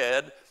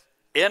shed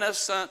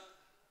innocent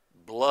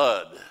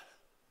blood."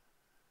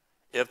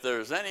 If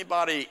there's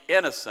anybody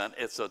innocent,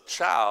 it's a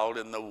child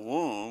in the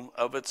womb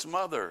of its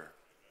mother.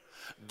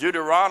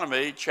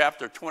 Deuteronomy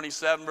chapter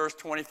 27, verse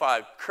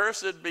 25,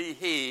 "Cursed be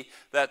he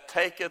that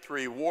taketh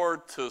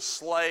reward to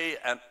slay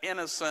an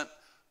innocent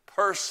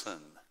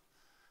person."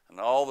 And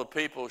all the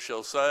people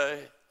shall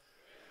say,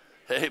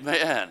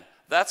 Amen.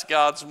 That's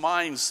God's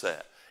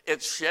mindset.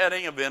 It's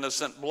shedding of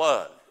innocent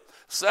blood.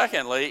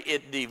 Secondly,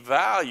 it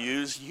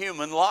devalues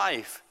human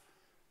life.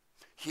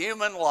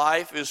 Human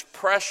life is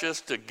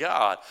precious to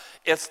God.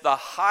 It's the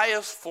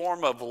highest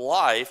form of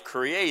life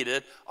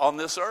created on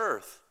this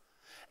earth.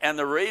 And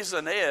the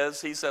reason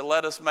is, he said,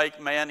 let us make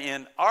man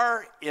in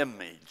our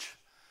image.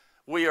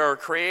 We are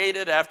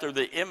created after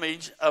the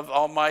image of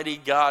Almighty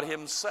God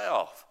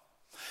himself.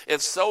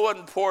 It's so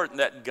important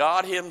that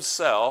God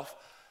himself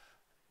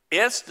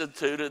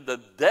instituted the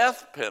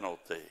death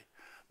penalty,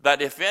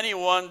 that if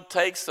anyone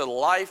takes the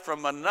life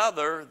from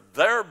another,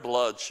 their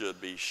blood should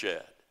be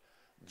shed.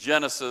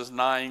 Genesis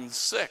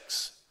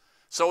 9:6.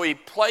 So he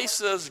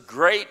places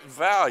great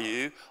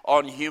value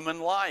on human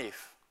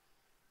life.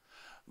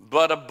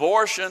 But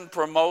abortion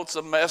promotes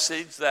a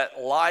message that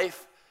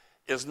life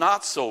is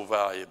not so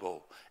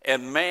valuable,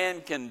 and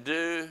man can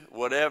do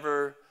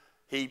whatever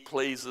he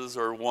pleases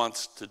or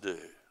wants to do.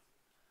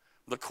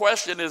 The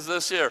question is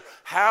this here: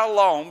 how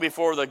long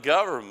before the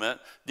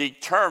government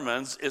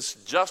determines it's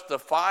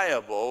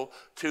justifiable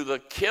to the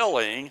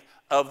killing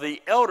of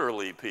the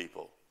elderly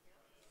people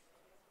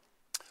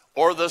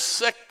or the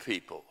sick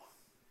people?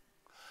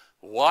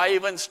 Why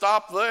even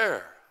stop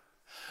there?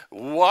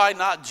 Why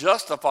not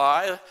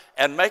justify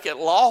and make it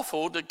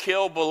lawful to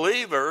kill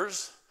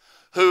believers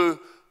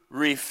who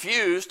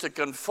refuse to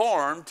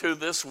conform to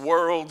this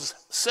world's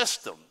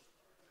system?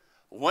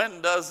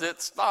 When does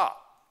it stop?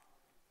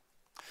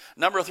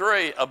 Number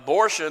 3,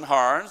 abortion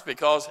harms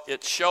because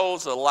it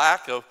shows a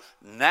lack of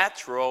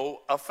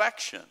natural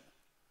affection.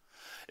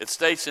 It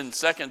states in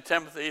 2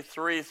 Timothy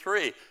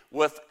 3:3,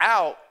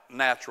 without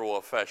natural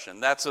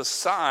affection. That's a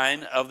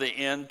sign of the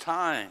end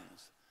times.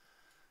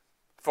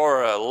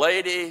 For a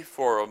lady,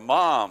 for a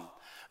mom,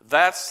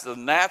 that's the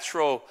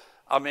natural,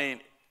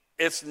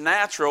 it's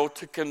natural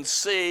to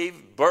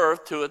conceive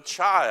birth to a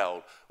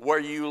child where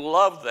you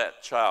love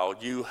that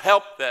child, you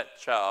help that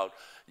child,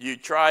 you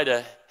try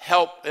to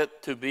help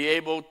it to be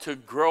able to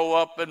grow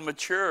up and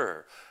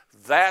mature.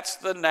 That's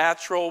the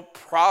natural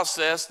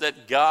process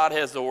that God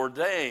has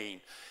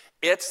ordained.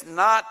 It's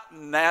not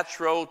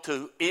natural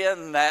to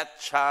end that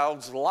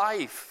child's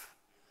life.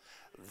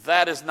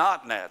 That is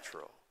not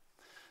natural.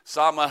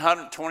 Psalm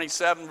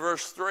 127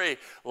 verse 3,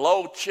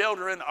 "Lo,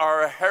 children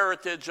are a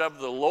heritage of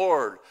the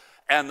Lord,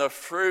 and the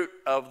fruit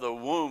of the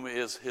womb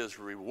is his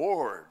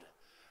reward."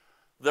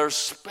 They're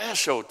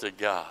special to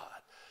God.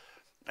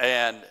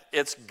 And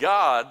it's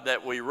God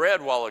that we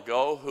read a while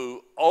ago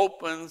who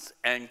opens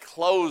and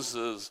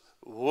closes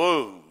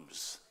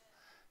wombs.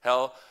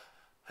 Hello?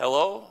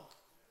 Hello?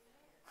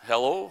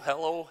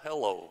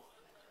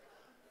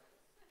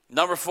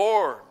 Number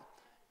 4,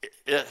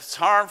 it's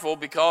harmful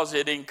because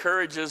it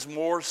encourages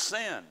more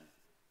sin.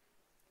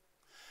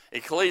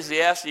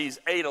 Ecclesiastes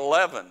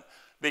 8:11,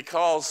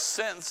 "Because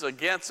sentence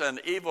against an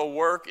evil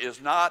work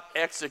is not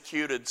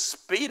executed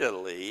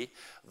speedily,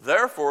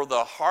 therefore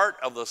the heart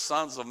of the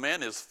sons of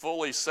men is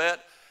fully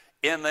set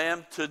in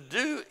them to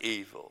do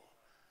evil."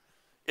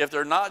 If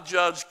they're not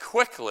judged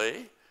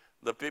quickly,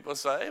 the people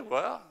say,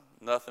 well,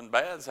 nothing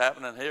bad's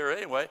happening here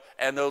anyway,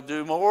 and they'll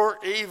do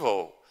more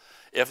evil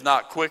if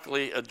not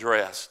quickly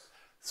addressed.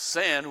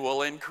 Sin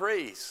will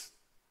increase.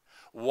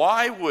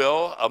 Why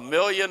will 1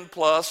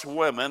 million+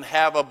 women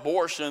have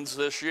abortions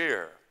this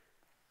year?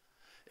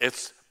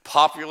 It's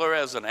popular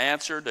as an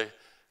answer to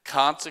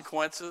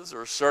consequences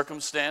or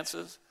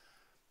circumstances.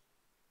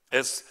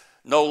 It's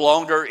no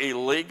longer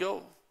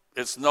illegal.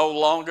 It's no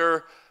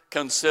longer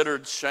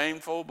considered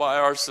shameful by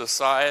our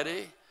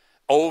society.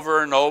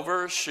 Over and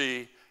over,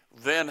 she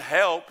then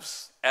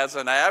helps as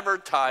an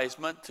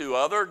advertisement to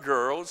other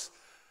girls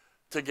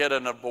to get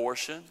an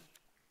abortion.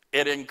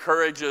 It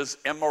encourages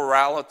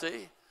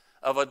immorality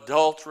of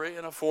adultery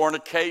and of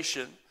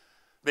fornication,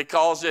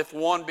 because if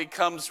one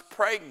becomes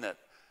pregnant,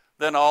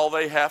 then all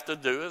they have to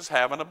do is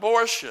have an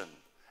abortion,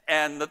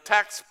 and the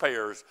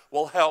taxpayers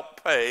will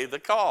help pay the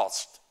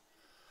cost.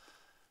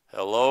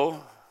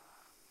 Hello?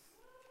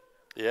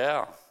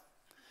 Yeah.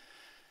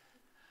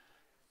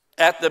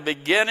 At the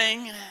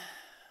beginning,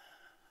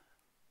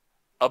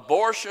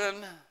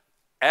 abortion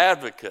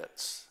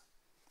advocates,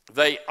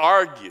 they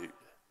argued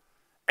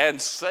and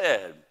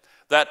said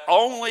that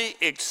only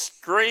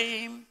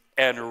extreme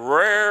and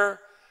rare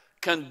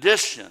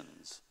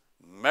conditions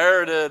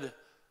merited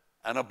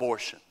an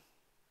abortion.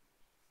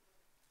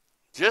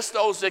 Just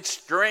those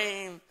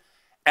extreme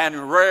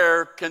and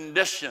rare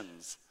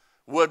conditions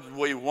would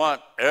we want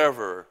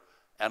ever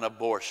an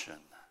abortion.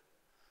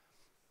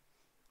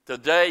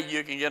 Today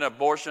you can get an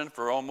abortion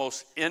for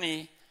almost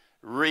any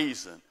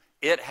reason.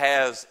 It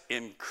has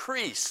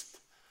increased.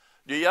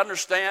 Do you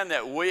understand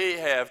that we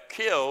have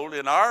killed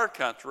in our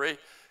country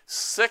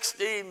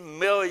 60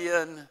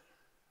 million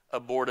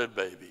aborted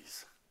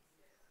babies?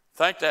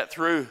 Think that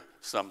through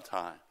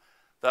sometime.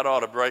 That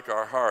ought to break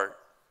our heart.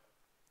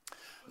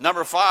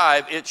 Number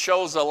 5, it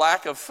shows a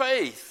lack of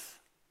faith.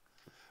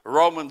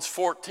 Romans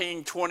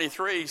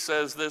 14:23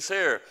 says this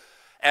here,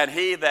 and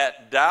he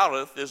that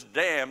doubteth is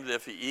damned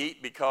if he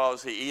eat,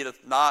 because he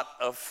eateth not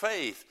of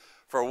faith.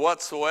 For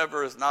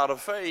whatsoever is not of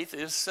faith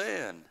is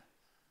sin.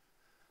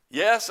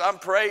 Yes, I'm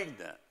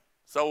pregnant.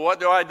 So what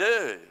do I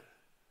do?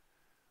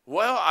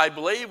 Well, I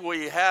believe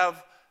we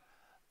have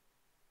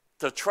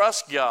to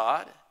trust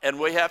God, and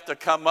we have to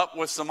come up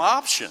with some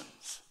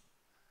options.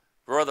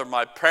 Whether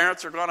my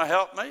parents are going to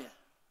help me,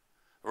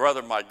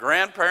 whether my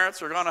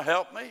grandparents are going to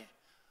help me,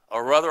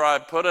 or whether I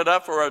put it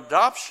up for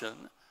adoption,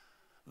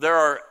 there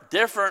are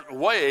different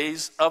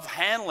ways of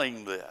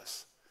handling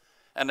this.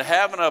 And to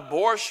have an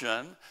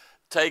abortion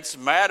takes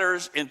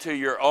matters into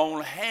your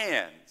own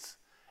hands.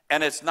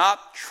 And it's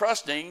not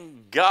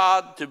trusting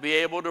God to be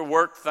able to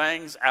work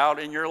things out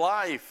in your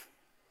life.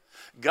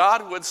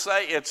 God would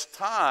say it's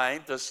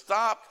time to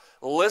stop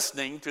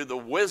listening to the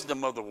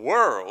wisdom of the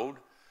world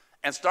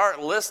and start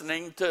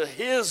listening to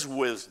his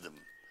wisdom.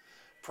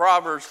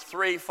 Proverbs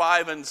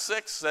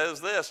 3:5-6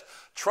 says this,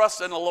 trust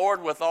in the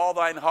Lord with all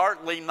thine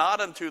heart, lean not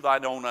unto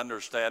thine own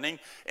understanding.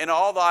 In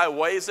all thy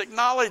ways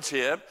acknowledge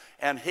him,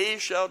 and he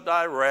shall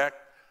direct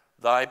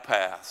thy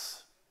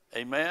paths.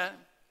 Amen.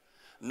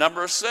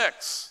 Number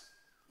 6,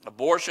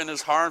 abortion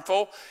is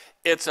harmful.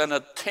 It's an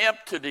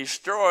attempt to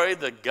destroy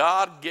the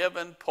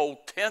God-given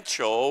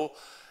potential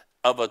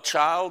of a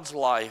child's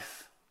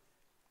life.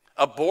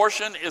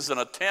 Abortion is an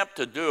attempt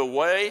to do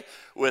away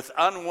with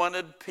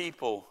unwanted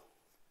people.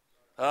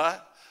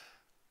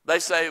 They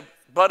say,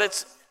 but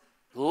it's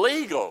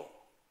legal.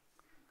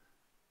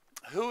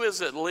 Who is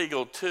it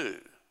legal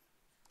to?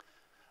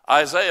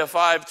 Isaiah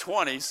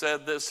 5:20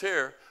 said this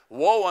here,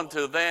 woe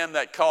unto them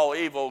that call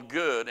evil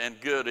good and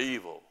good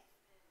evil.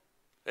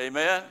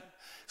 Amen?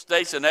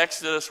 States in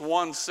Exodus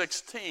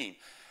 1:16.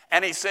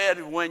 And he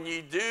said, when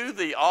you do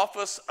the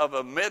office of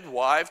a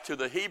midwife to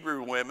the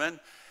Hebrew women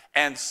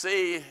and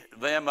see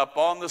them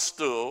upon the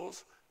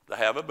stools to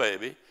have a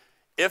baby,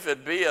 if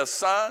it be a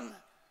son,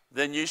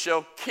 then you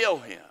shall kill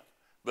him.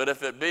 But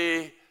if it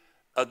be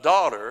a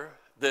daughter,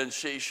 then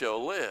she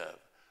shall live.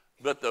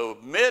 But the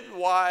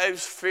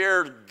midwives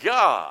feared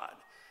God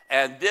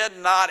and did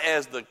not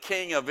as the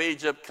king of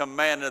Egypt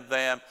commanded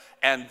them,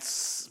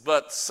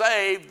 but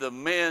saved the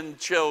men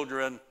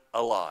children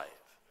alive.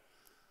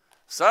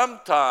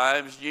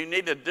 Sometimes you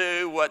need to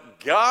do what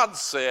God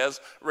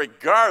says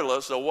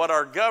regardless of what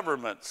our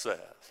government says.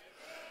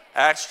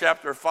 Acts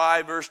chapter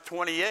 5 verse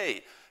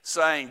 28.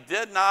 Saying,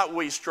 did not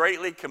we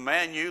straitly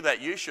command you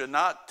that you should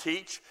not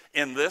teach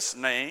in this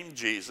name,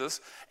 Jesus?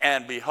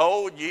 And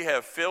behold, ye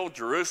have filled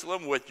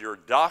Jerusalem with your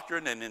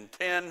doctrine and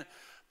intend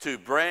to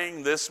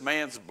bring this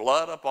man's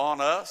blood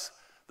upon us.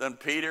 Then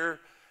Peter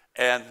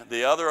and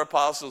the other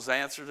apostles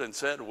answered and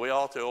said, we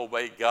ought to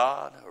obey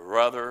God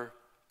rather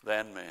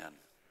than men.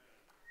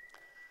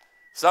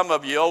 Some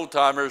of you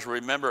old-timers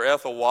remember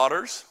Ethel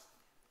Waters.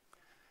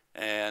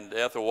 And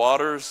Ethel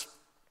Waters,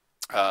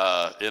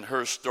 in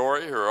her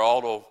story, her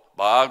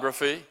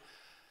autobiography,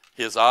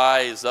 his eye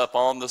is up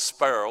on the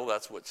sparrow.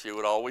 That's what she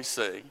would always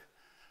sing.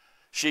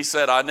 She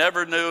said, I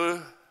never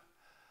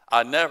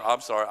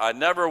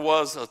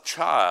was a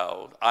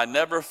child. I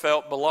never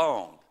felt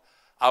belonged.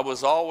 I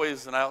was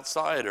always an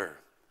outsider.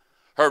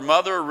 Her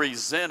mother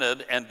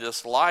resented and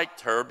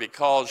disliked her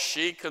because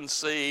she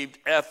conceived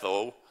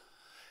Ethel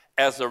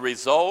as a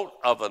result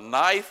of a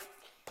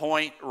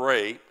knife-point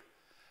rape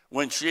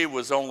when she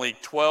was only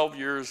 12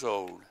 years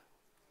old.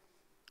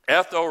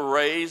 Ethel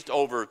raised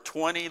over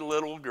 20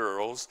 little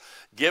girls,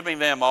 giving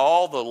them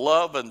all the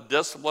love and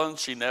discipline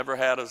she never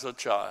had as a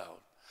child.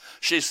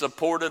 She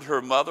supported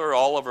her mother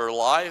all of her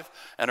life,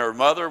 and her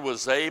mother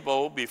was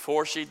able,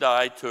 before she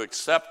died, to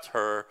accept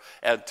her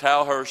and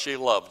tell her she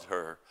loved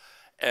her,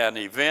 an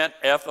event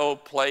Ethel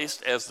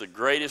placed as the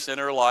greatest in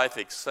her life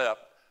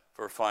except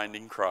for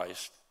finding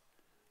Christ.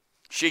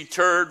 She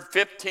toured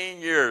 15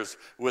 years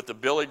with the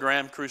Billy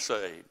Graham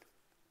Crusade.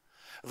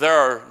 There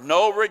are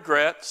no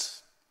regrets,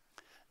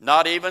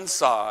 not even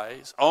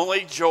sighs,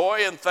 only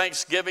joy and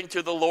thanksgiving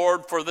to the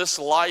Lord for this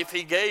life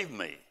he gave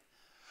me.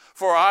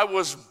 For I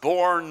was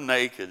born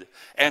naked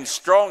and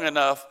strong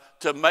enough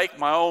to make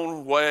my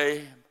own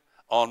way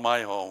on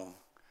my own.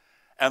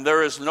 And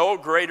there is no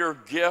greater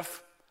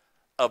gift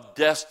of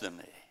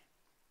destiny.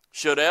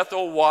 Should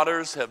Ethel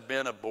Waters have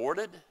been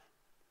aborted?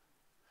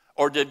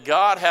 Or did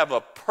God have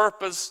a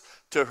purpose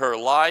to her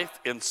life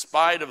in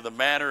spite of the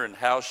manner and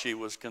how she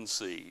was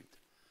conceived?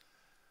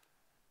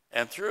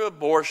 And through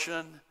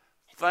abortion,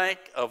 think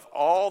of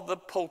all the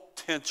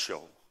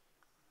potential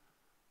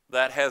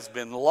that has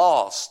been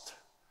lost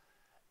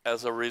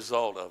as a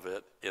result of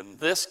it in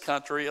this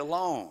country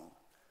alone.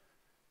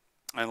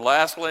 And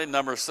lastly,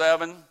 number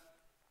 7,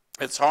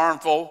 it's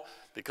harmful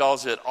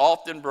because it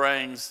often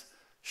brings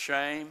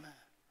shame,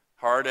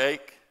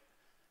 heartache,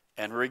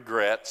 and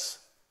regrets.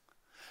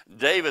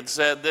 David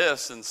said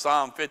this in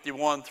Psalm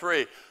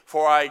 51:3,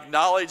 "For I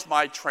acknowledge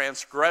my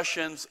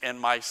transgressions and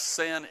my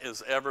sin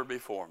is ever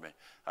before me."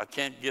 I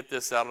can't get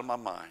this out of my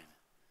mind.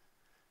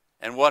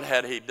 And what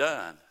had he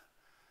done?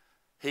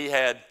 He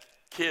had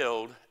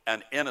killed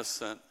an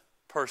innocent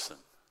person,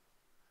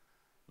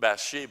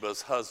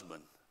 Bathsheba's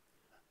husband.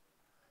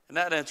 Isn't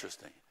that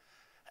interesting?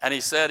 And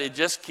he said it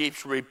just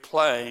keeps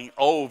replaying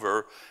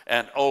over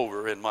and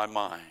over in my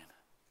mind.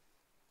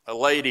 A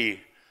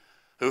lady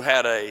who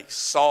had a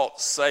salt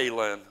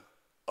saline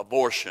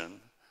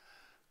abortion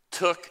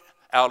took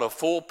out a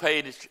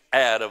full-page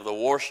ad of the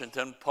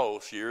Washington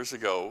Post years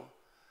ago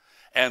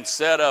and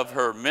said of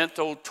her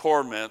mental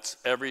torments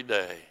every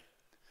day.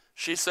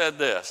 She said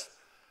this,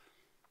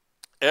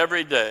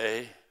 "Every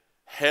day,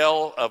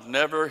 hell of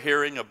never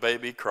hearing a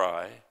baby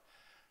cry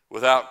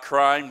without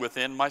crying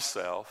within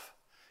myself,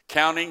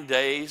 counting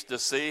days to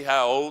see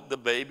how old the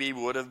baby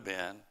would have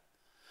been,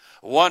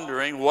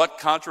 wondering what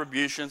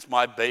contributions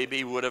my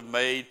baby would have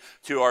made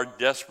to our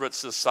desperate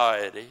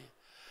society,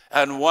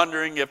 and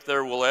wondering if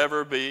there will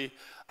ever be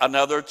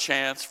another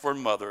chance for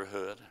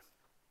motherhood."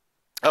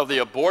 Of the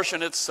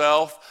abortion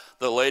itself,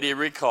 the lady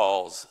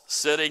recalls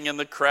sitting in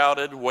the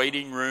crowded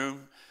waiting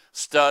room,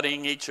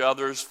 studying each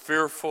other's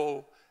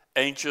fearful,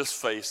 anxious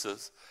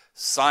faces,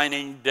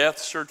 signing death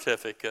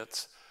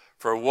certificates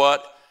for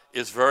what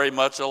is very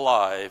much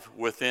alive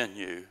within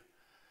you,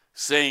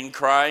 seeing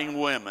crying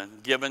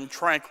women given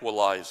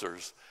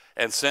tranquilizers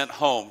and sent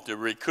home to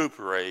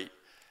recuperate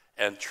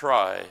and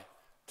try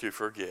to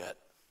forget.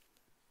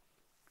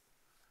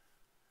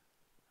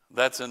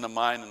 That's in the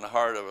mind and the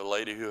heart of a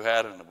lady who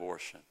had an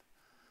abortion.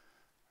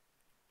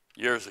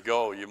 Years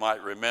ago, you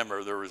might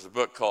remember, there was a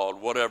book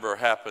called Whatever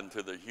Happened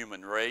to the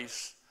Human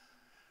Race,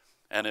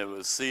 and it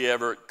was C.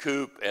 Everett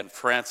Koop and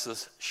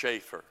Francis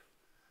Schaeffer.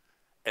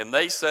 And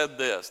they said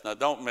this, now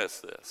don't miss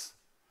this,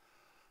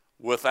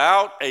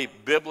 without a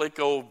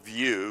biblical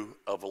view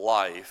of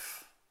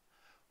life,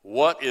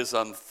 what is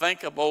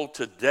unthinkable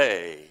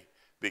today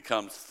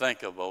becomes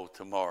thinkable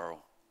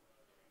tomorrow.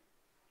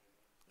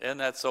 Isn't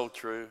that so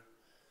true?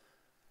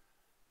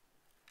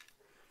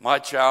 My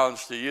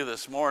challenge to you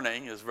this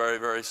morning is very,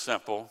 very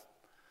simple,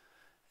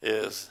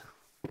 is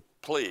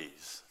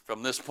please,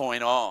 from this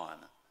point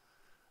on,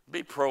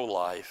 be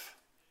pro-life.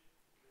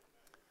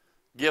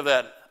 Give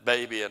that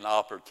baby an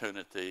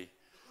opportunity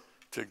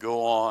to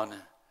go on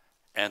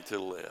and to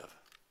live.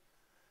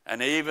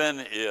 And even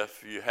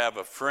if you have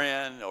a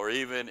friend or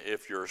even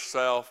if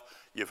yourself,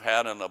 you've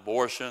had an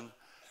abortion,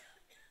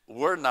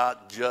 we're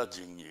not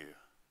judging you.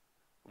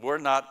 We're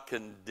not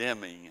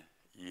condemning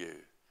you.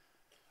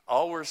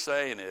 All we're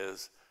saying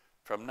is,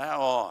 from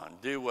now on,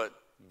 do what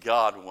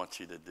God wants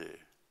you to do.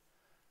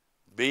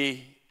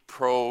 Be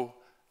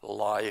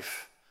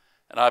pro-life.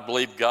 And I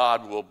believe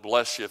God will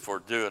bless you for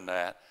doing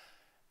that.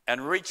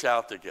 And reach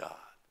out to God.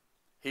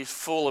 He's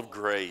full of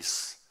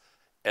grace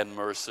and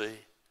mercy.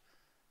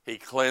 He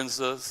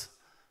cleanses.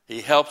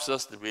 He helps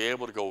us to be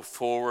able to go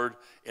forward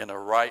in a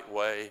right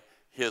way,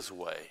 His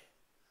way.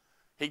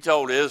 He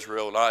told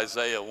Israel in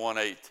Isaiah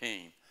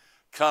 1:18,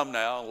 "Come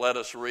now, and let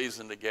us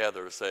reason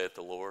together, saith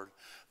the Lord.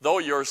 Though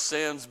your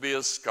sins be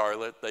as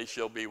scarlet, they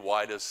shall be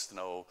white as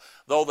snow.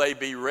 Though they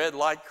be red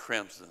like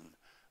crimson,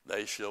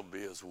 they shall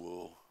be as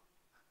wool."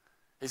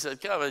 He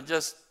said, come and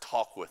just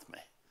talk with me,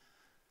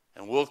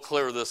 and we'll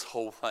clear this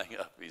whole thing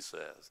up, he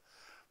says.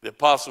 The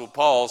Apostle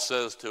Paul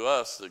says to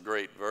us, the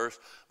great verse,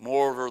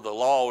 "Moreover, the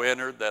law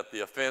entered that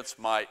the offense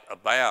might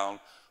abound,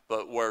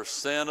 but where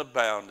sin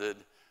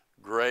abounded,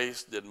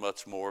 grace did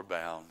much more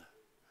abound."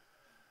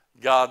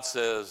 God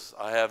says,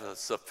 I have a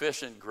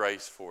sufficient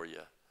grace for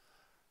you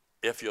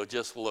if you'll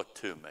just look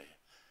to me.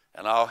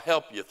 And I'll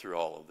help you through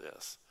all of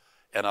this.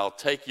 And I'll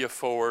take you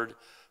forward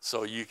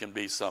so you can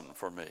be something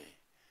for me.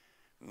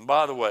 And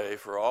by the way,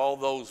 for all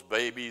those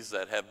babies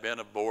that have been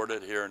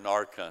aborted here in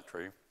our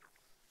country,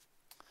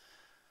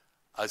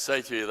 I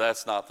say to you,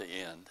 that's not the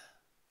end.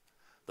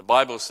 The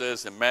Bible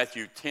says in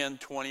Matthew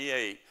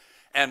 10:28,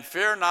 "And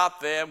fear not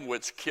them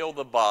which kill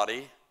the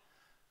body,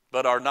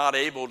 but are not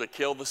able to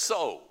kill the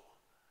soul.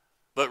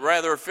 But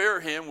rather fear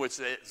him which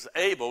is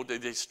able to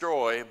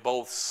destroy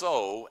both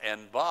soul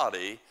and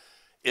body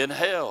in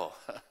hell."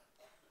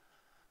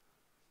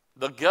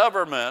 The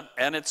government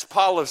and its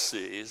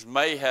policies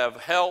may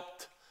have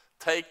helped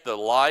take the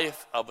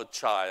life of a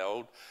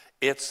child,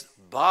 its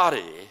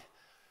body,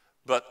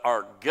 but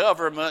our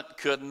government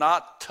could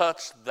not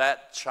touch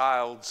that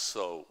child's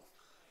soul.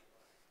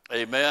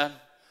 Amen?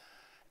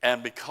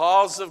 And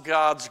because of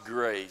God's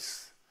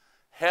grace,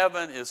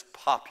 heaven is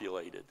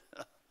populated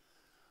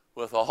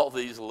with all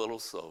these little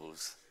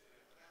souls.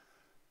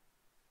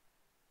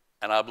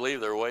 And I believe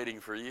they're waiting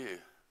for you,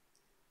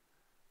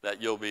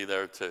 that you'll be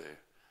there too.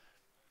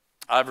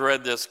 I've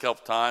read this a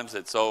couple times.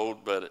 It's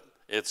old, but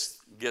it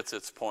gets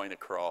its point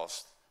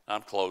across.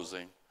 I'm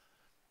closing.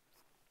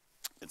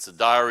 It's a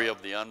diary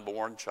of the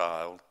unborn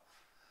child.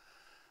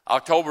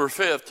 October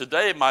 5th,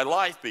 today my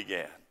life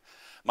began.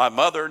 My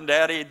mother and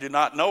daddy do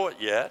not know it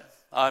yet.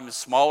 I'm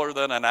smaller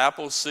than an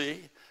apple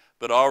seed,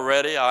 but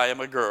already I am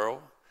a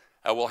girl.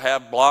 I will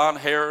have blonde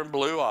hair and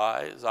blue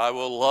eyes. I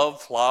will love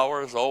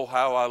flowers. Oh,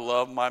 how I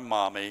love my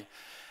mommy.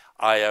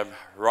 I am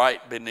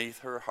right beneath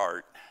her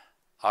heart.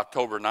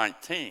 October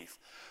 19th.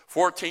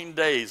 14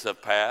 days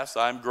have passed.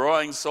 I'm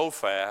growing so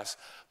fast,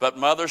 but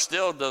mother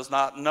still does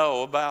not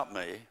know about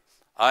me.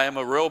 I am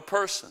a real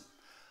person.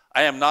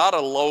 I am not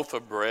a loaf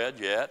of bread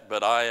yet,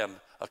 but I am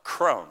a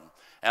crumb,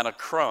 and a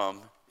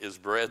crumb is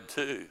bread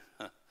too.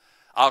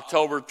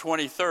 October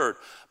 23rd.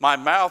 My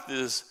mouth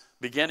is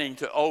beginning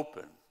to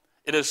open.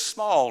 It is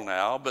small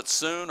now, but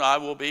soon I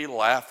will be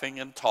laughing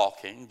and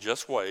talking.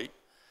 Just wait.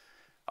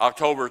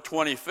 October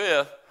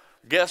 25th,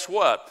 guess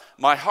what?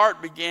 My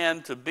heart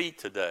began to beat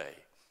today.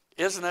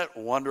 Isn't it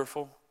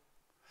wonderful?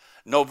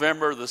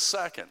 November the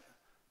 2nd,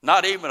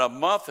 not even a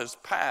month has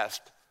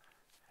passed,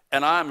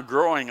 and I'm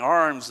growing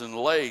arms and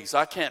legs.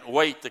 I can't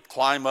wait to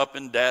climb up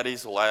in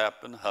Daddy's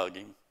lap and hug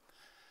him.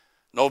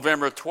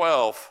 November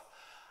 12th,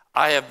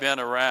 I have been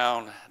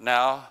around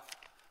now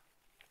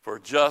for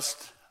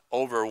just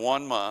over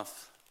 1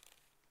 month,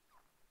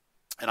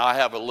 and I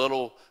have a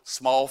little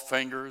small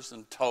fingers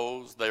and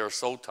toes. They are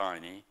so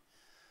tiny.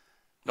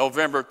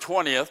 November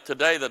 20th,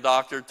 today the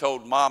doctor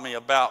told Mommy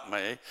about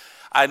me.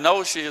 I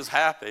know she is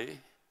happy.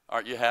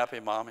 Aren't you happy,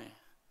 Mommy?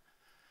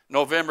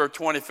 November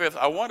 25th,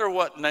 I wonder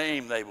what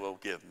name they will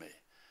give me.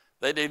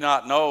 They do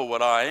not know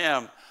what I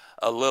am,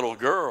 a little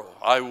girl.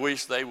 I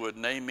wish they would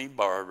name me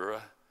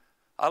Barbara.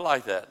 I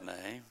like that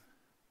name.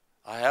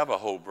 I have a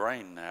whole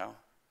brain now.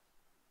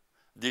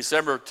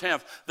 December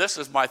 10th, this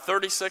is my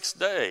 36th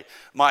day.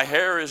 My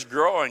hair is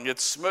growing.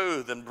 It's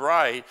smooth and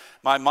bright.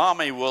 My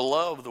mommy will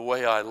love the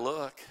way I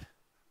look.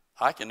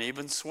 I can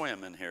even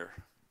swim in here.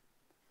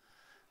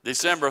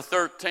 December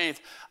 13th,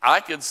 I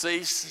could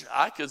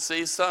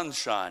see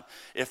sunshine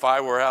if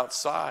I were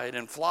outside,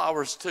 and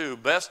flowers too.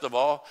 Best of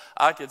all,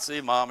 I could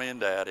see Mommy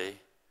and Daddy.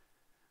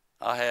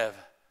 I have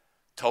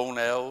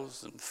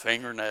toenails and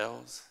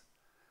fingernails.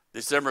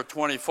 December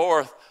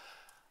 24th,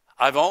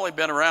 I've only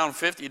been around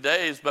 50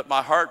 days, but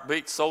my heart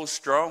beats so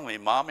strongly.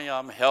 Mommy,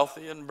 I'm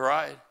healthy and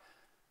bright.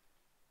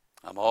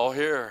 I'm all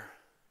here.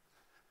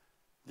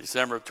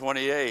 December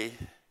 28th,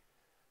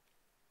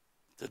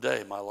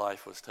 today my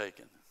life was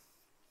taken.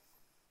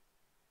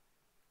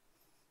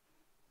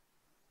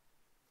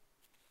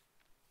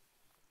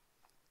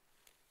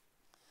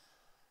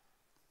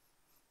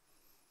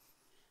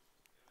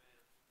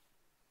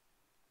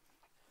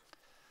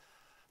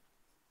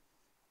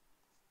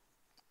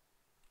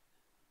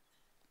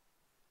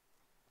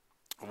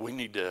 We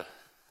need to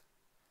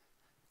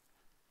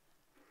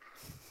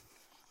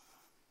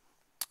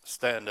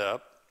stand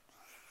up,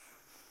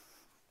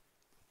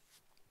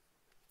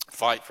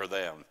 fight for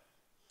them.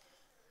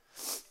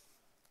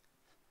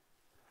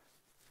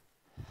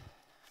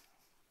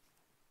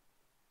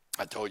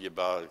 I told you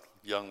about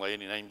a young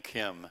lady named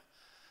Kim.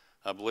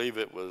 I believe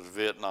it was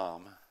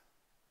Vietnam.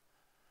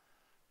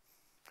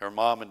 Her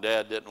mom and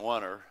dad didn't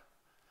want her.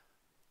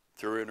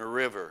 Threw her in a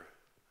river,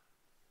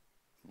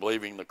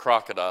 believing the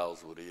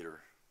crocodiles would eat her.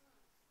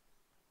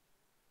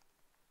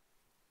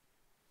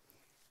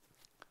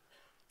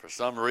 For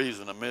some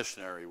reason, a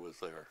missionary was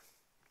there.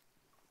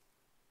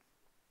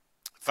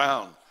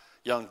 Found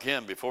young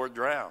Kim before it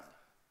drowned.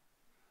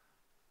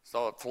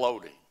 Saw it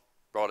floating.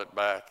 Brought it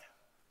back,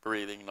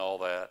 breathing and all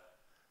that.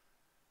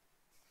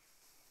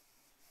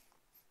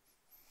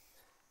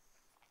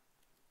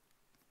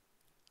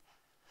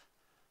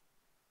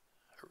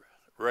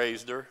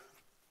 Raised her.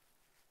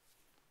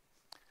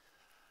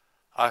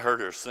 I heard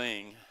her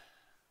sing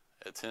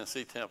at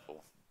Tennessee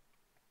Temple.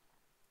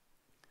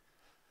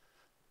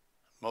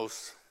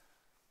 Most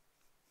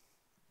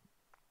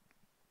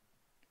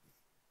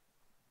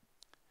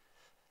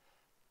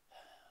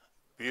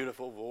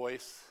beautiful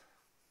voice.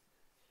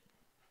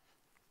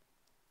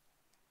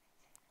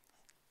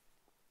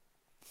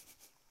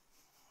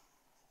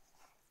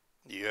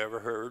 You ever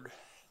heard?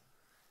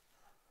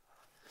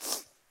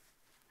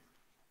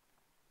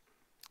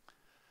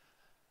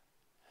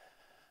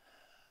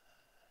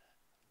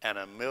 And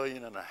 1.5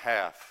 million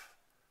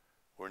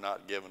were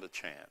not given a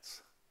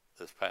chance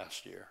this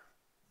past year.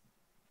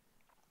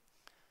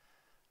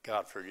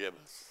 God forgive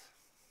us.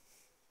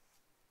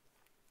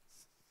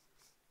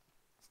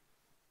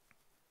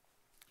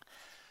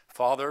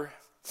 Father,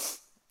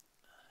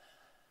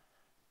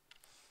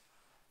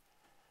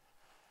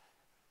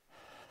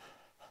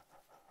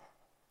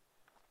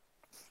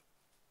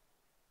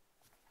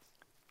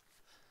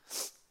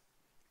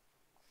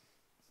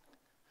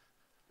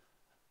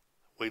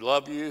 we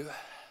love you.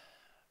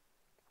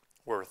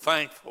 We're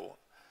thankful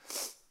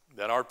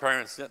that our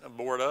parents didn't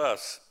abort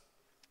us.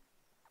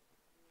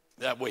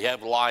 that we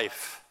have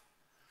life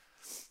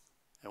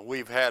and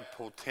we've had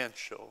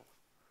potential.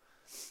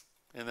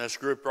 In this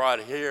group right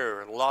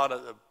here,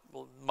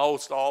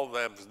 most all of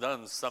them has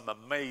done some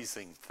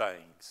amazing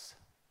things.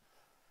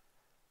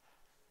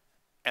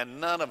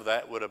 And none of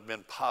that would have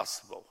been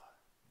possible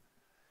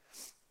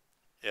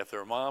if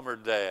their mom or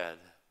dad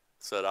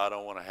said, I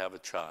don't want to have a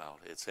child.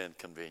 It's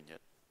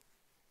inconvenient.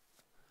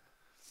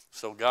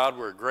 So God,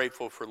 we're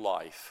grateful for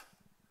life.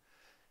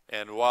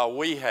 And while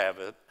we have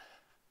it,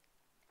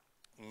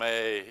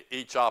 may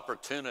each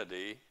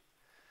opportunity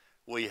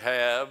we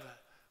have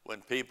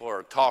when people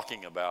are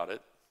talking about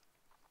it,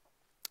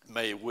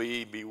 may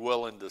we be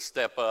willing to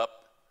step up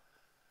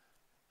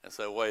and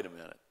say, wait a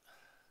minute.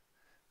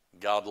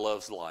 God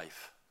loves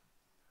life.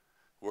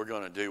 We're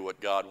going to do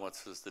what God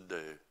wants us to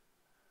do.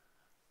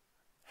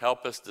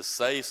 Help us to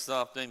say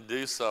something,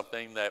 do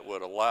something that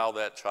would allow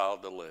that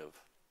child to live.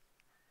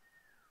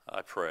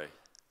 I pray.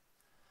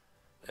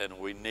 And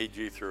we need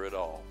you through it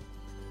all.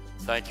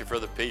 Thank you for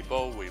the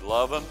people. We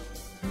love them.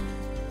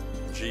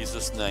 In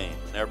Jesus' name.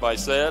 And everybody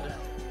said,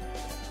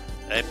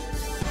 amen.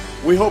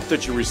 We hope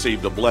that you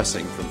received a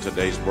blessing from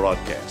today's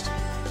broadcast.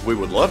 We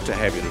would love to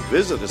have you to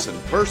visit us in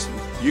person.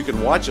 You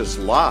can watch us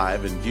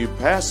live and view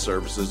past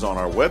services on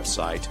our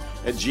website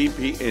at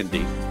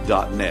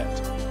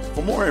gpindy.net.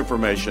 For more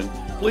information,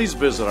 please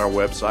visit our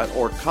website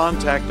or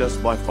contact us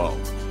by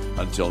phone.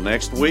 Until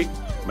next week,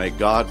 may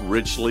God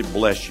richly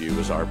bless you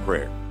is our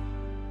prayer.